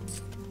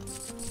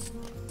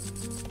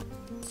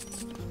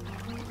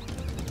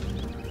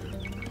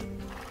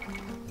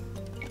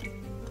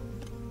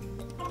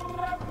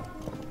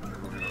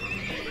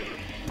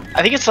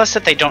 I think it's less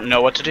that they don't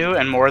know what to do,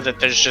 and more that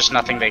there's just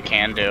nothing they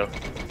can do.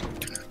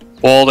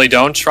 Well, they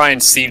don't try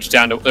and siege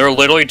down to... They're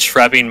literally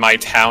trebbing my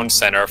town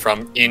center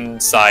from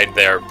inside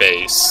their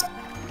base,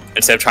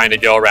 instead of trying to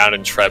go around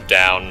and treb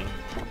down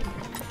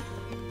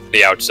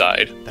the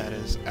outside. That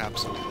is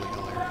absolutely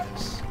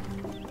hilarious.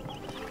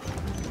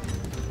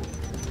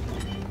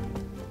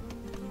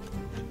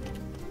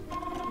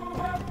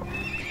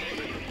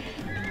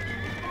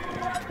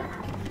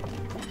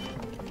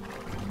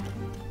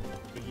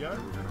 Hier.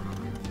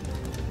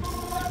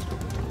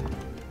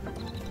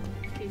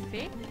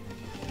 Effet.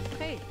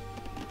 Prêt.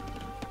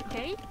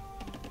 Kay.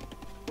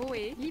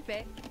 Ohé. J'y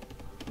vais.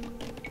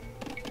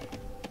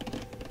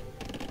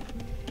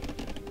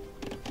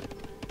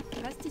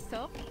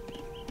 Rastissor.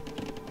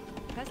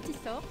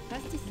 Rastissor.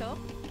 Rastissor.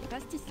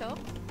 Rastissor.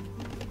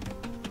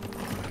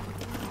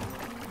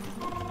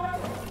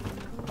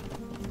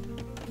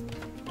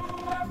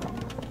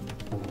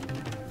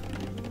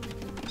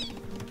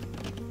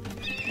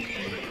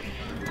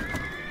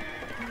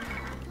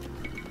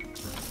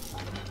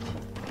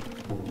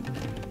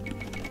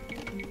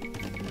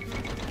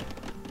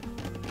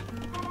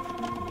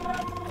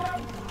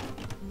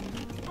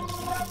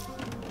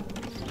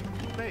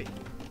 Hey.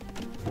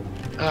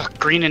 Ugh,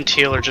 green and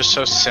teal are just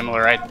so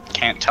similar, I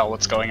can't tell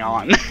what's going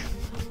on.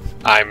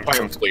 I'm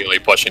completely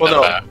pushing them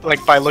Well, back. no,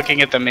 like by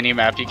looking at the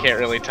minimap, you can't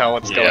really tell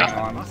what's going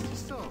on.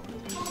 Rastissor.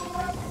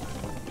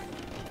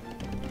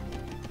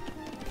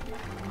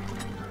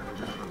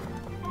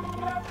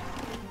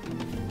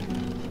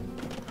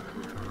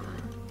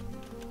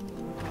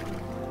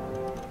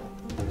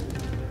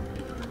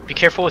 Be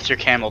careful with your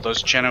camel,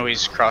 those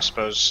Genoese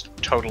crossbows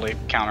totally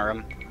counter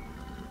him.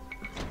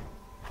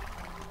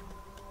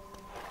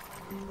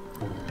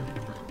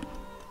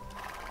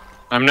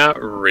 I'm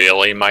not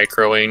really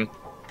microing.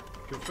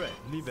 Que fait?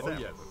 Livet. Oh,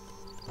 yes.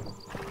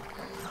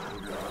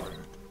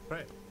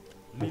 Prêt.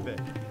 Livet.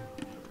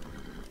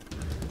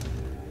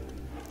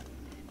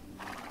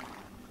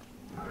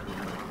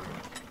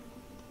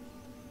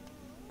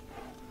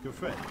 Que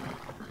fait?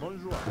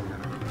 Bonjour.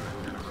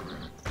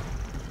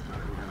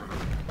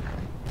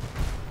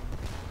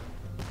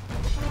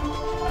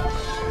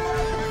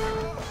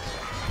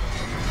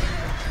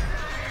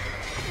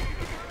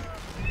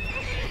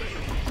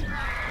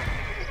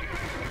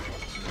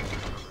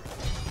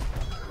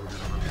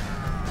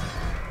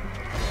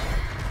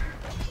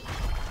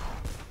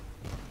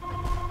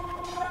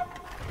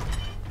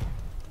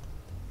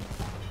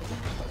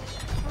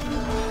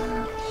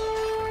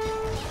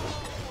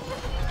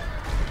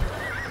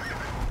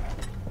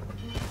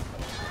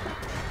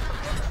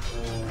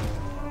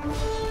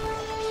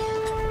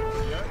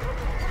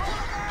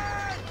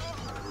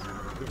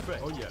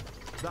 Oh yeah.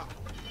 Da.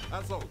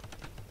 Assaut.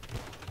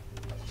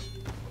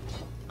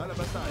 À la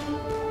bataille.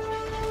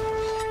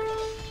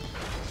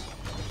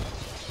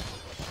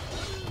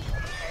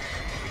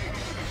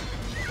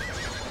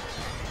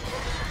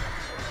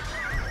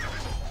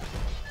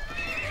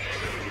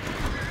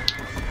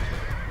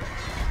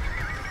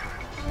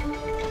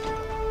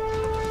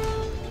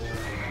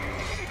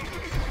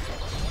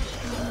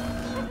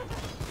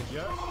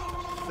 Bien.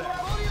 Set.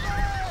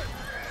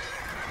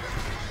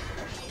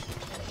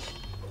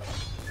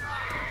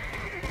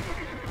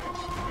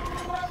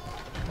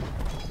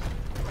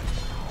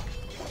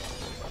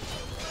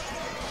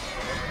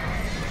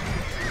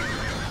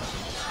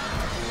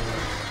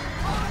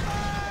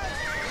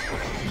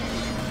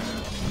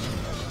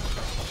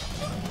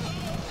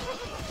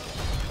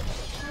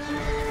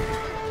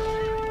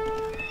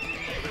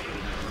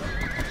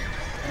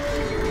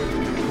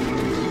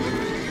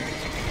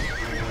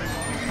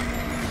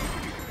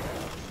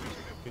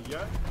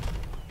 Cueilleur.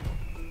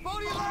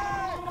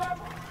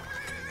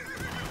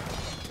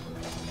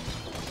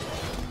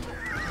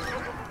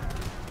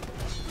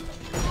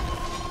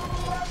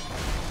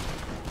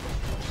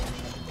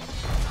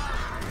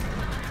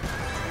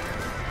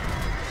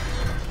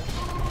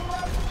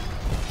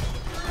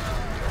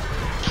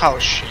 Oh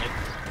shit.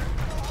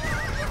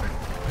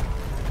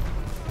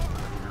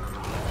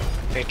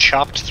 They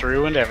chopped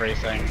through and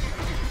everything.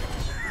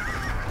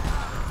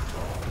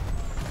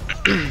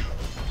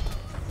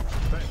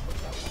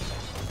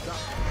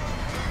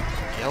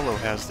 Yellow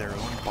has their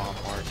own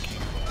bombard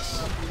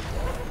cannons.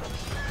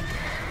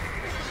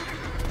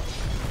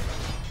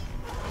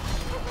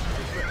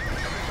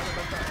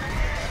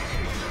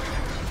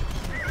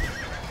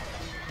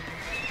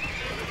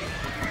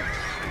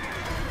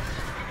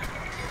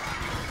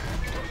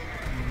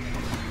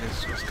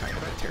 This was kind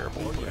of a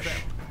terrible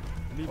push.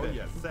 Oh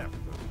yes, certes.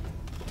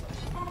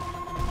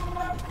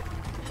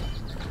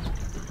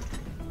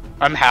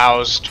 I'm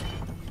housed.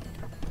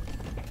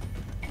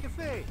 Que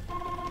fait?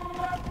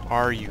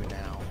 Are you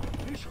now?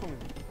 Bûcheron.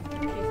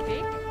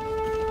 Effet.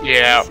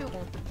 Yeah,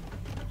 Bûcheron.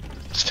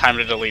 it's time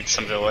to delete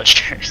some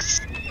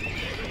villagers.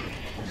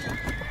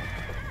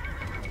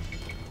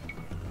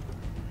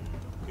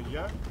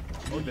 Cueilleur.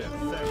 Oh yes,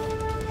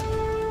 certes.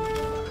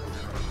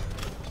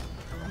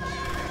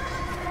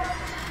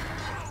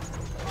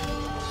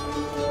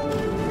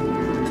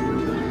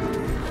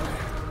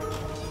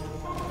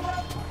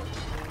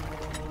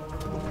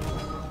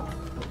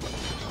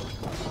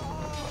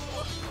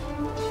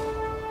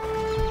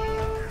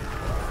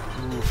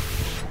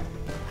 Oof.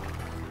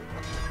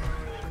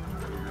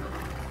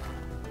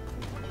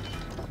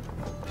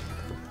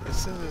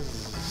 This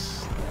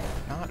is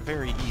not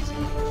very easy.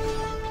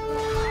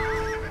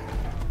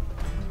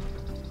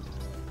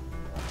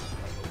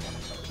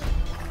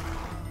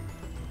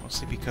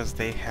 Mostly because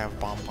they have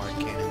bombard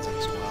cannons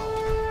as well.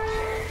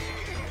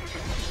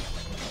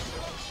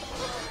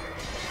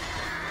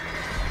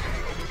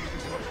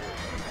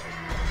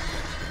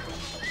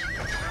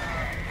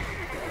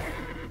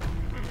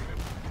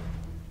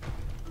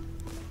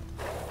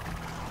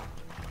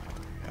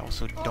 I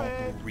also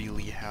don't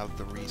really have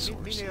the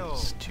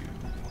resources to...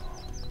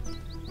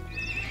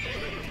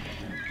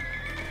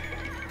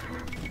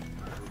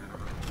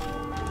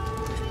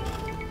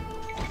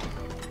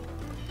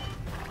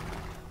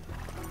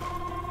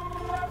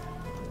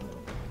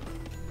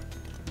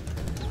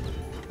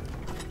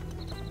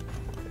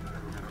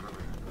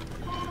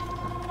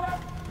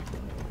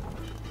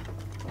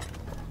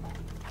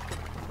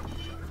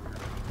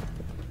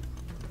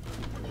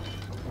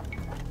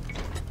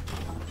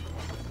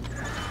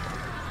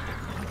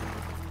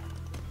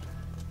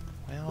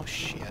 Well,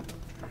 shit.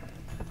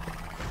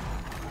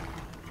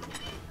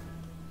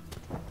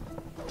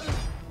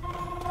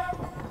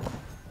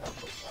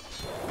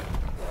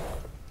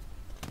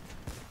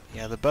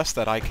 Yeah, the best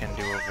that I can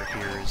do over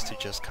here is to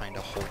just kind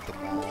of hold them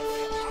off.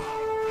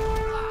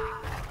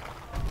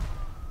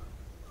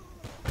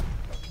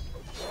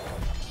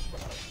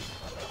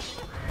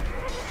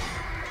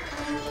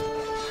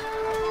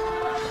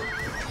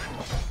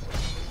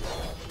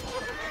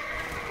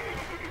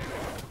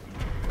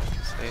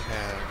 Because they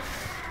have...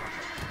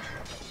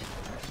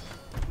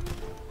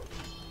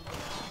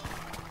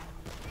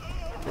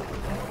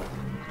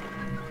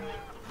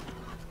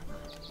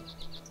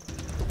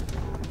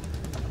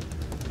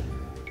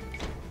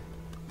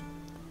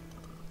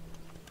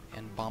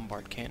 And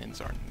bombard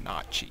cannons are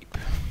not cheap.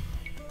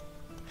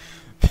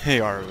 They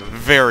are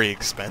very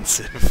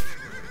expensive.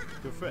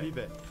 Que fait?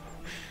 Libère.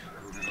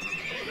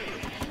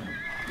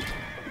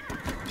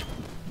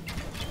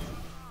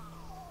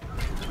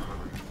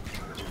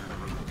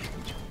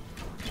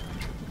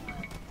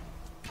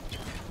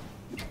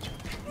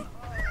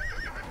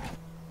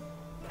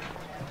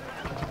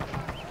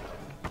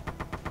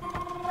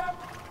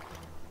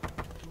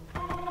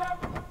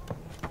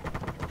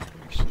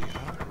 Actually,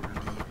 I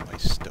don't need my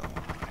stone.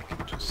 I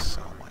can just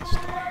sell my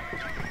stone.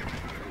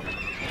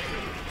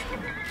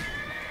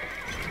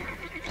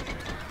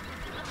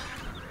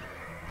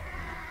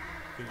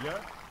 Cueilleur.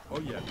 Oh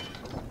yes,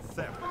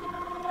 certes.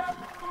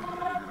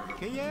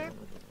 Cueilleur.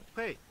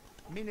 Prêt.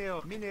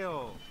 Minéo.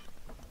 Minéo.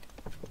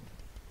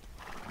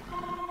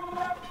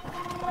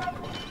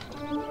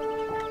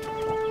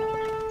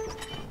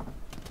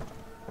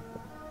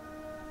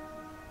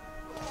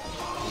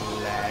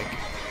 Lag.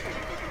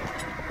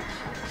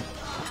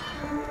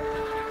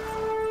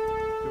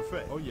 Que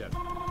fait? Oh yes.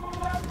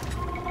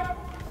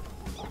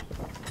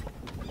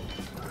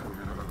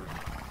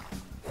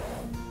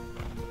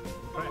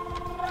 Prêt.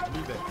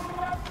 Libère.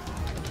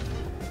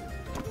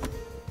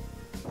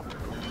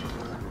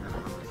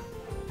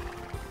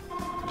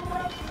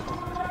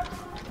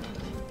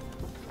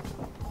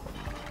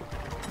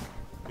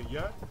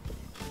 Cueilleur.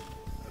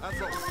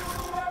 Assaut.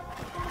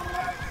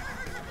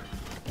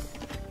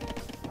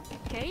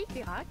 Ok,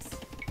 Virax.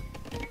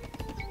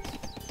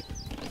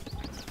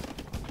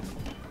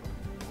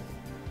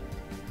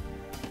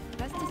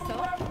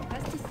 Rastisor.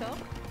 Rastisor.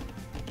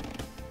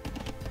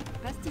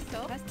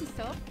 Rastisor.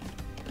 Rastisor.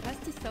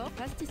 Rastisor. sort,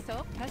 pasty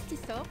sort, pasty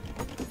sort.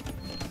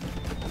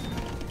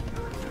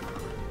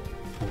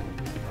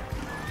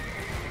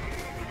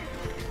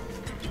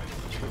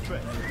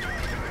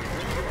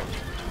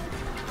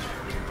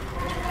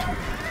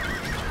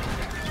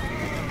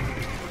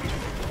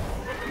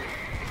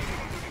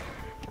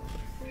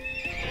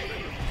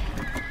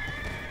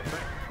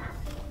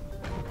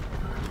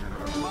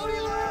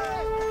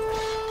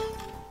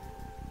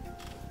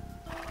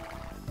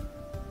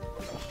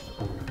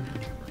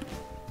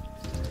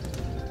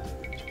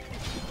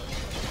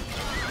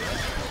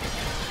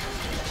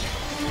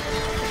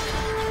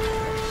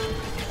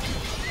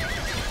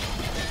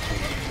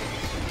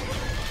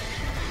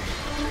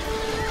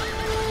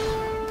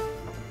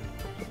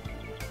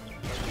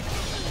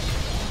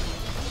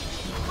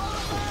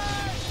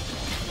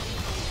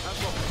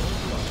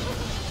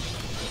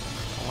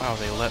 Wow,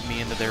 they let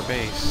me into their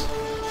base.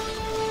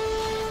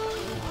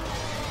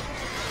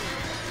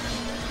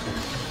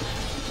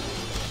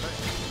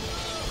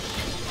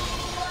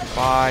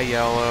 Bye,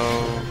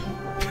 yellow.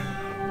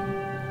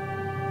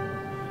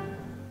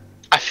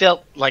 I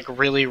felt like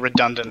really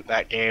redundant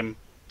that game.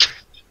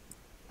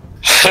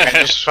 I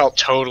just felt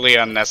totally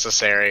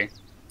unnecessary.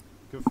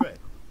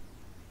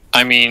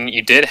 I mean,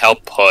 you did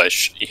help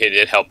push. You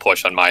did help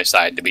push on my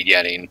side at the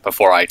beginning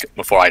before I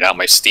got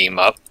my steam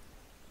up.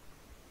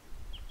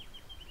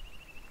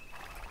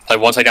 Like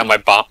once I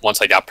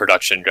got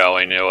production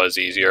going, it was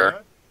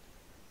easier.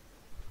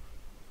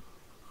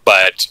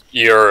 But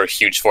you're a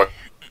huge force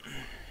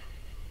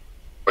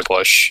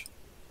push.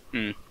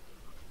 Hmm.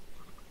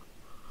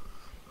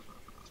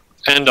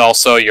 And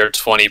also, your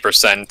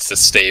 20% to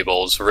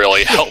stables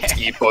really helped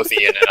keep both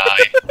Ian and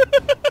I.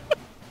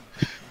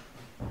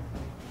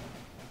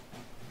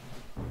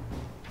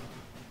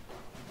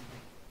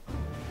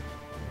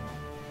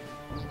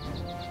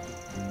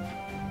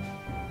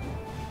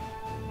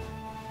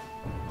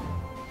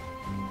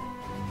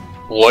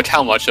 Look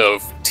how much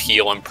of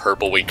teal and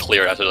purple we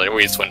cleared after that.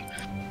 We just went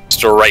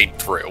straight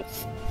through.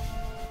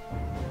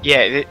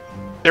 Yeah,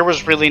 there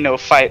was really no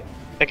fight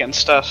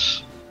against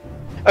us.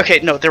 Okay,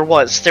 no, there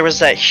was. There was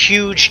that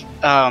huge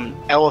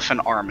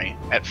elephant army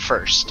at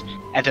first,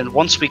 and then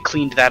once we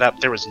cleaned that up,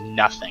 there was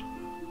nothing.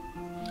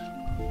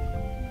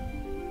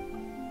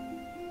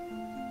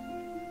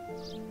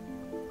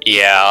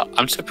 Yeah,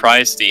 I'm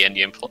surprised the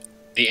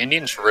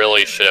Indians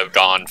really should have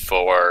gone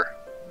for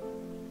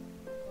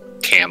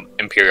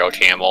Imperial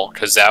Camel,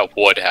 because that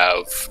would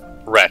have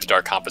wrecked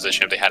our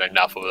composition if they had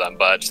enough of them,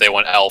 but they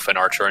went Elf and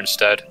Archer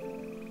instead.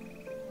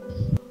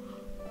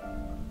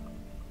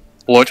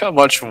 Look how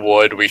much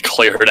wood we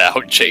cleared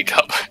out,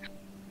 Jacob.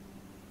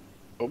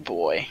 Oh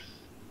boy.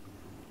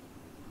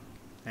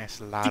 That's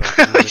a lot of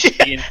wood.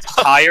 The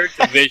entire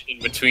division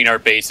between our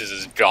bases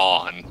is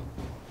gone.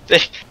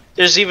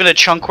 There's even a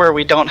chunk where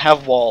we don't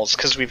have walls,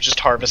 because we've just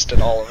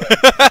harvested all of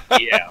it.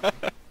 Yeah.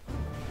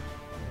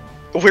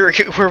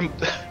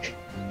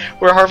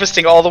 We're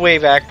harvesting all the way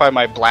back by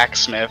my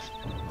blacksmith.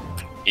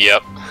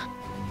 Yep.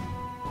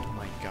 Oh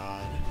my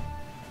god.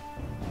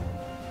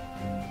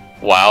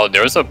 Wow,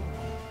 there was the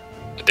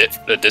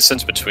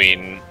distance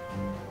between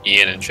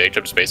Ian and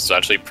Jacob's base is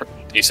actually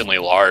decently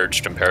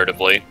large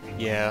comparatively.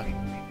 Yeah.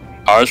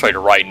 Ours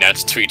right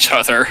next to each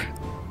other.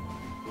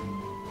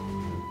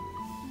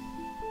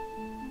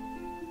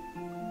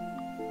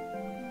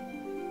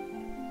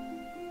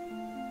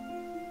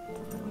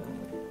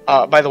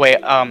 By the way,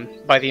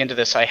 by the end of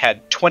this, I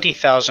had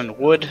 20,000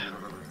 wood,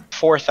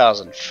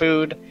 4,000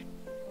 food,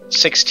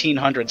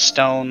 1,600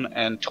 stone,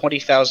 and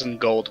 20,000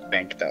 gold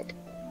banked up.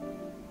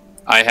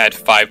 I had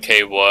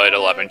 5k wood,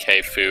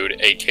 11k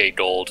food, 8k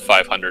gold,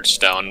 500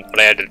 stone, but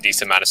I had a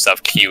decent amount of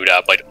stuff queued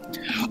up. Like,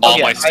 all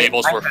my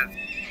stables were...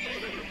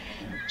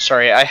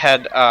 Sorry, I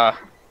had,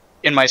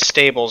 in my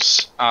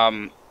stables,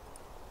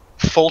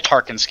 full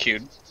Tarkans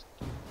queued,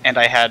 and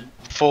I had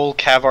full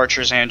Cav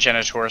Archers and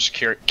Genitors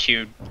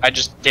queued. I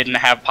just didn't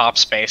have pop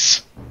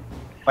space.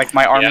 Like,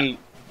 my army...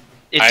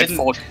 Yeah. It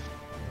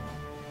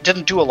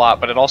didn't do a lot,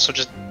 but it also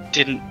just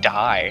didn't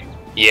die.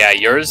 Yeah,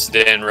 you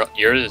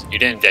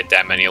didn't get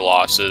that many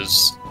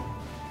losses.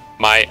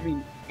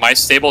 My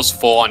stable's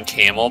full on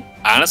camel.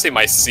 Honestly,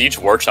 my siege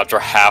workshops are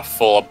half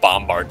full of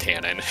bombard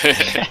cannon.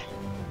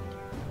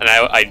 And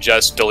I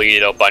just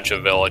deleted a bunch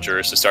of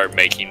villagers to start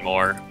making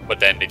more, but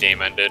then the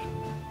game ended.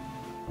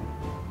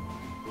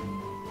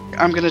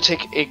 I'm gonna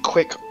take a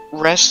quick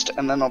rest,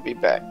 and then I'll be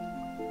back.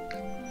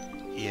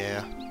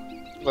 Yeah.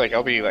 Like,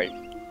 I'll be like,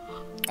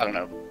 I don't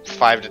know,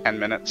 5 to 10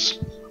 minutes.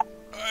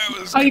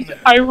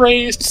 I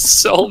raised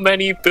so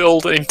many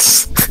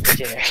buildings.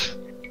 Yeah.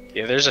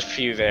 Yeah, there's a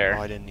few there.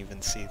 Oh, I didn't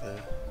even see the...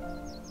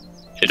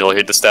 Did you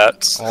hit the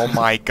stats? Oh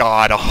my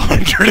god,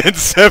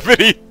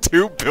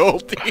 172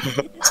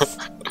 buildings!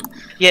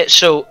 Yeah,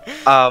 so,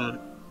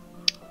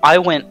 I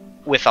went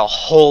with a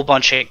whole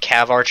bunch of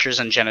Cav Archers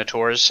and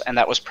Genitors, and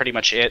that was pretty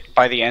much it.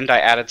 By the end, I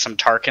added some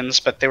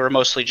Tarkans, but they were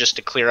mostly just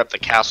to clear up the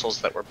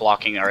castles that were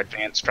blocking our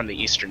advance from the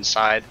eastern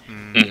side.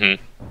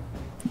 Mm-hmm.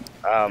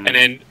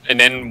 And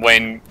then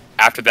when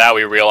after that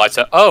we realized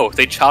that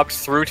they chopped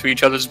through to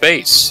each other's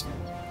base.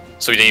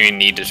 So we didn't even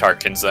need the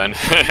Tarkins then.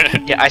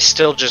 Yeah, I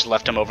still just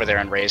left him over there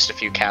and raised a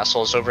few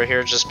castles over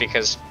here just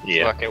because,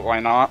 fuck it, why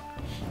not?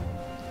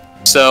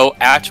 So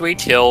after we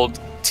killed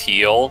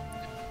Teal,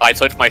 I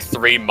took my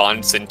 3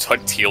 months and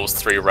took Teal's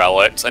 3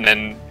 relics, and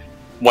then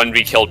when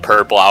we killed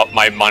Purple out,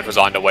 my month was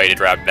on the way to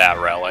grab that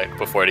relic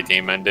before the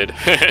game ended.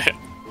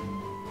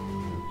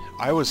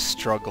 I was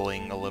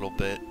struggling a little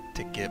bit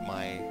to get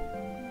my...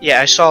 Yeah,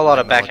 I saw a lot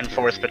of back and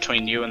forth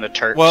between you and the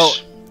Turks. Well,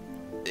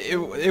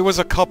 it was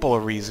a couple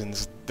of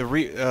reasons.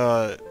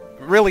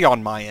 Really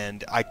on my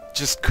end, I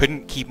just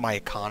couldn't keep my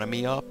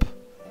economy up.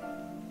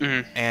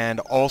 Mhm. And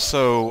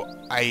also,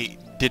 I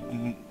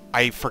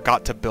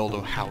forgot to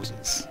build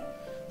houses.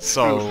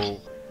 So,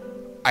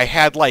 I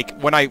had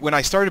like, when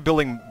I started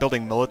building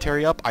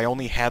military up, I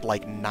only had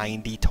like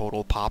 90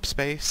 total pop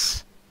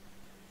space.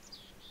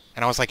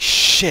 And I was like,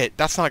 shit,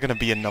 that's not gonna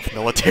be enough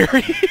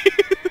military.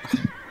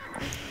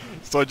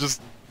 So I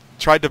just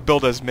tried to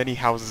build as many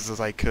houses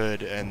as I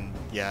could, and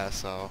yeah,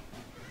 so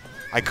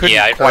I couldn't.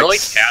 Yeah, quite early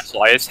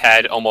castle, I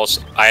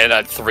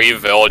had 3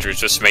 villagers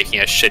just making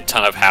a shit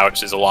ton of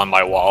houses along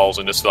my walls,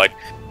 and just like,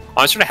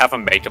 I'm just gonna have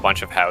them make a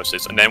bunch of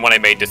houses. And then when I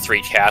made the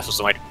 3 castles,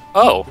 I'm like,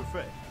 oh,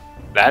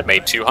 that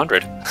made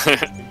 200.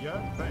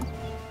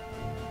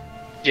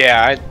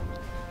 Yeah,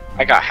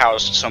 I got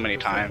housed so many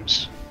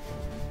times.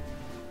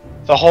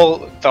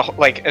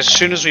 Like, as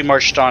soon as we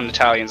marched on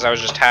Italians, I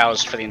was just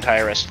housed for the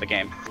entire rest of the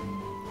game.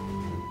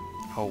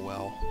 Oh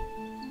well.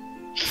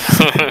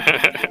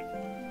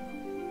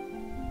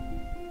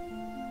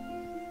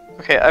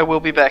 Okay, I will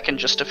be back in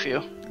just a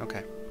few.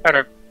 Okay.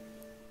 Okay.